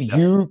 if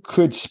you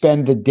could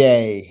spend the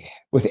day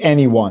with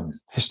anyone,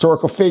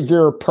 historical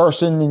figure,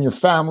 person in your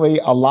family,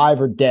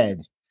 alive or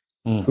dead,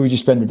 who would you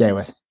spend the day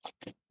with?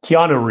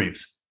 Keanu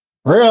Reeves.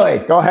 Really?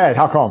 Go ahead.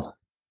 How come?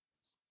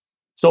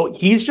 So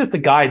he's just the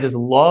guy, I just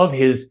love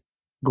his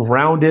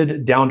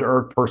grounded,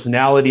 down-to-earth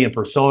personality and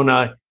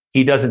persona.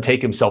 He doesn't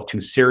take himself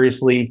too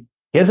seriously.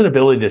 He has an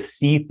ability to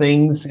see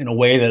things in a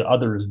way that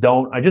others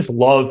don't. I just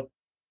love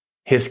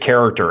his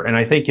character. And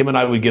I think him and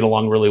I would get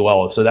along really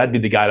well. So that'd be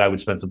the guy that I would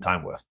spend some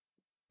time with.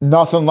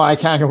 Nothing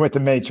like hanging with the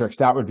Matrix.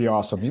 That would be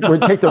awesome.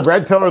 We'd take the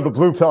red pill or the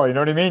blue pill. You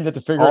know what I mean? To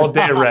figure all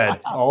day red.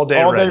 All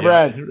day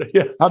red.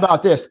 Yeah. How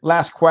about this?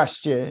 Last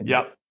question.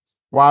 Yep.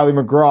 Wylie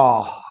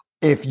McGraw,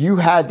 if you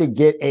had to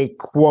get a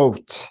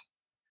quote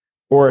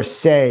or a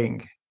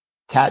saying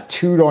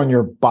tattooed on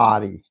your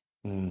body,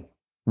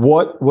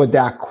 what would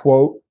that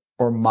quote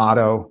or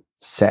motto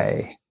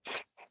say?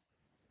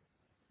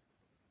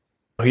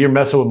 You're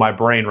messing with my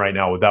brain right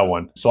now with that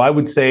one. So I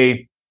would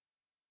say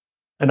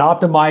an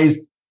optimized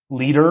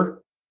leader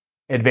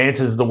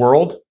advances the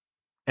world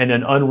and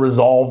an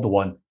unresolved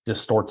one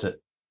distorts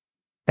it.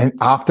 An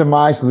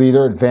optimized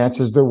leader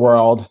advances the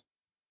world.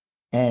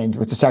 And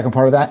what's the second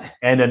part of that?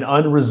 And an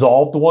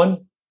unresolved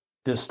one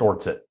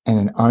distorts it. And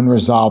an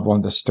unresolved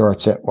one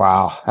distorts it.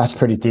 Wow. That's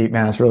pretty deep,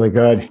 man. That's really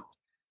good.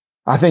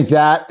 I think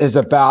that is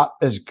about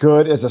as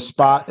good as a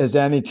spot as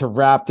any to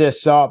wrap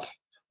this up.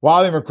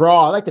 Wylie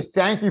McGraw, I'd like to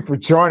thank you for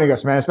joining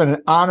us, man. It's been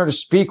an honor to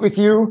speak with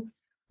you.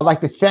 I'd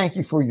like to thank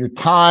you for your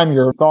time,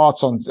 your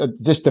thoughts on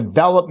this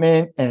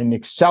development and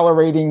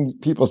accelerating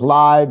people's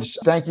lives.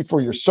 Thank you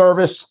for your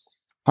service.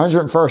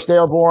 101st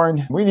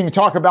Airborne. We didn't even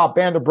talk about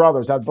Band of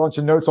Brothers. I have a bunch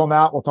of notes on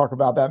that. We'll talk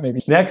about that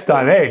maybe next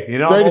time. Hey,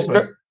 greatest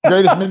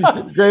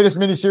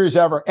miniseries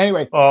ever.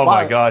 Anyway. Oh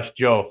my gosh,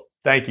 Joe.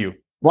 Thank you.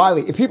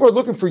 Wylie, if people are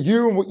looking for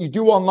you and what you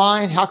do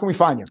online, how can we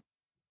find you?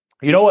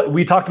 You know what?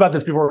 We talked about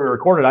this before we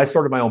recorded. I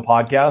started my own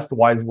podcast,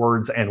 Wise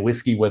Words and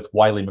Whiskey with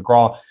Wylie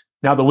McGraw.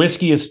 Now, the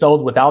whiskey is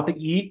spelled without the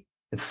E.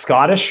 It's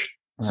Scottish.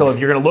 So if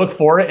you're going to look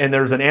for it, and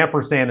there's an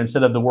ampersand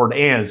instead of the word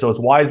and. So it's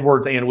Wise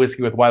Words and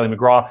Whiskey with Wylie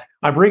McGraw.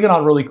 I'm bringing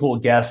on really cool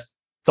guests.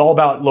 It's all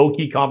about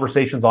low-key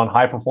conversations on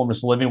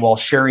high-performance living while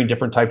sharing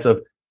different types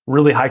of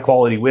really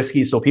high-quality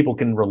whiskey so people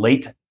can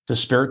relate to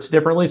spirits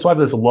differently. So I have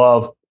this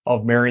love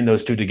of marrying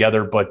those two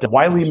together. But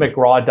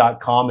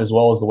WylieMcGraw.com, as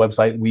well as the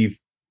website we've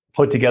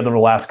put together the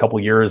last couple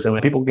of years. And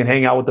people can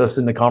hang out with us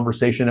in the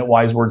conversation at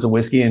Wise Words and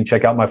Whiskey and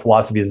check out my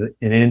philosophies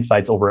and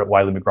insights over at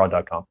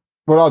WylieMcGraw.com.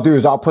 What I'll do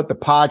is I'll put the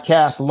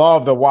podcast,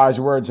 love the Wise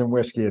Words and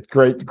Whiskey. It's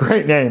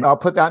great name. I'll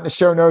put that in the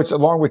show notes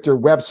along with your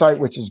website,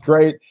 which is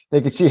great.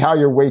 They can see how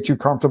you're way too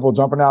comfortable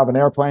jumping out of an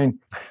airplane.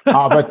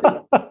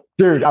 But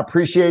dude, I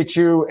appreciate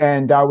you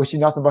and I wish you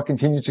nothing but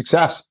continued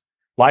success.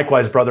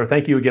 Likewise, brother.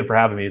 Thank you again for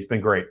having me. It's been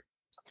great.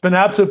 It's been an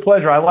absolute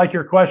pleasure. I like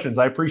your questions.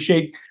 I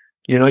appreciate,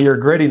 your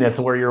grittiness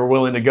and where you're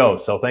willing to go.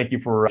 So thank you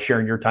for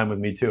sharing your time with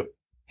me too.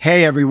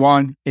 Hey,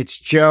 everyone. It's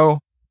Joe.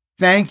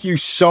 Thank you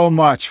so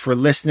much for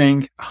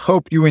listening.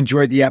 Hope you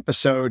enjoyed the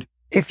episode.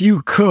 If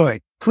you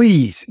could,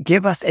 please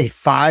give us a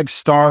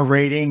 5-star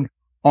rating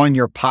on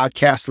your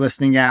podcast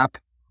listening app,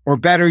 or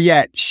better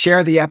yet,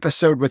 share the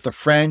episode with a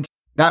friend.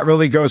 That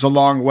really goes a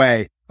long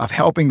way of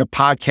helping the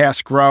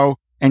podcast grow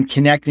and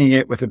connecting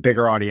it with a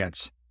bigger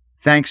audience.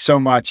 Thanks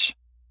so much.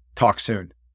 Talk soon.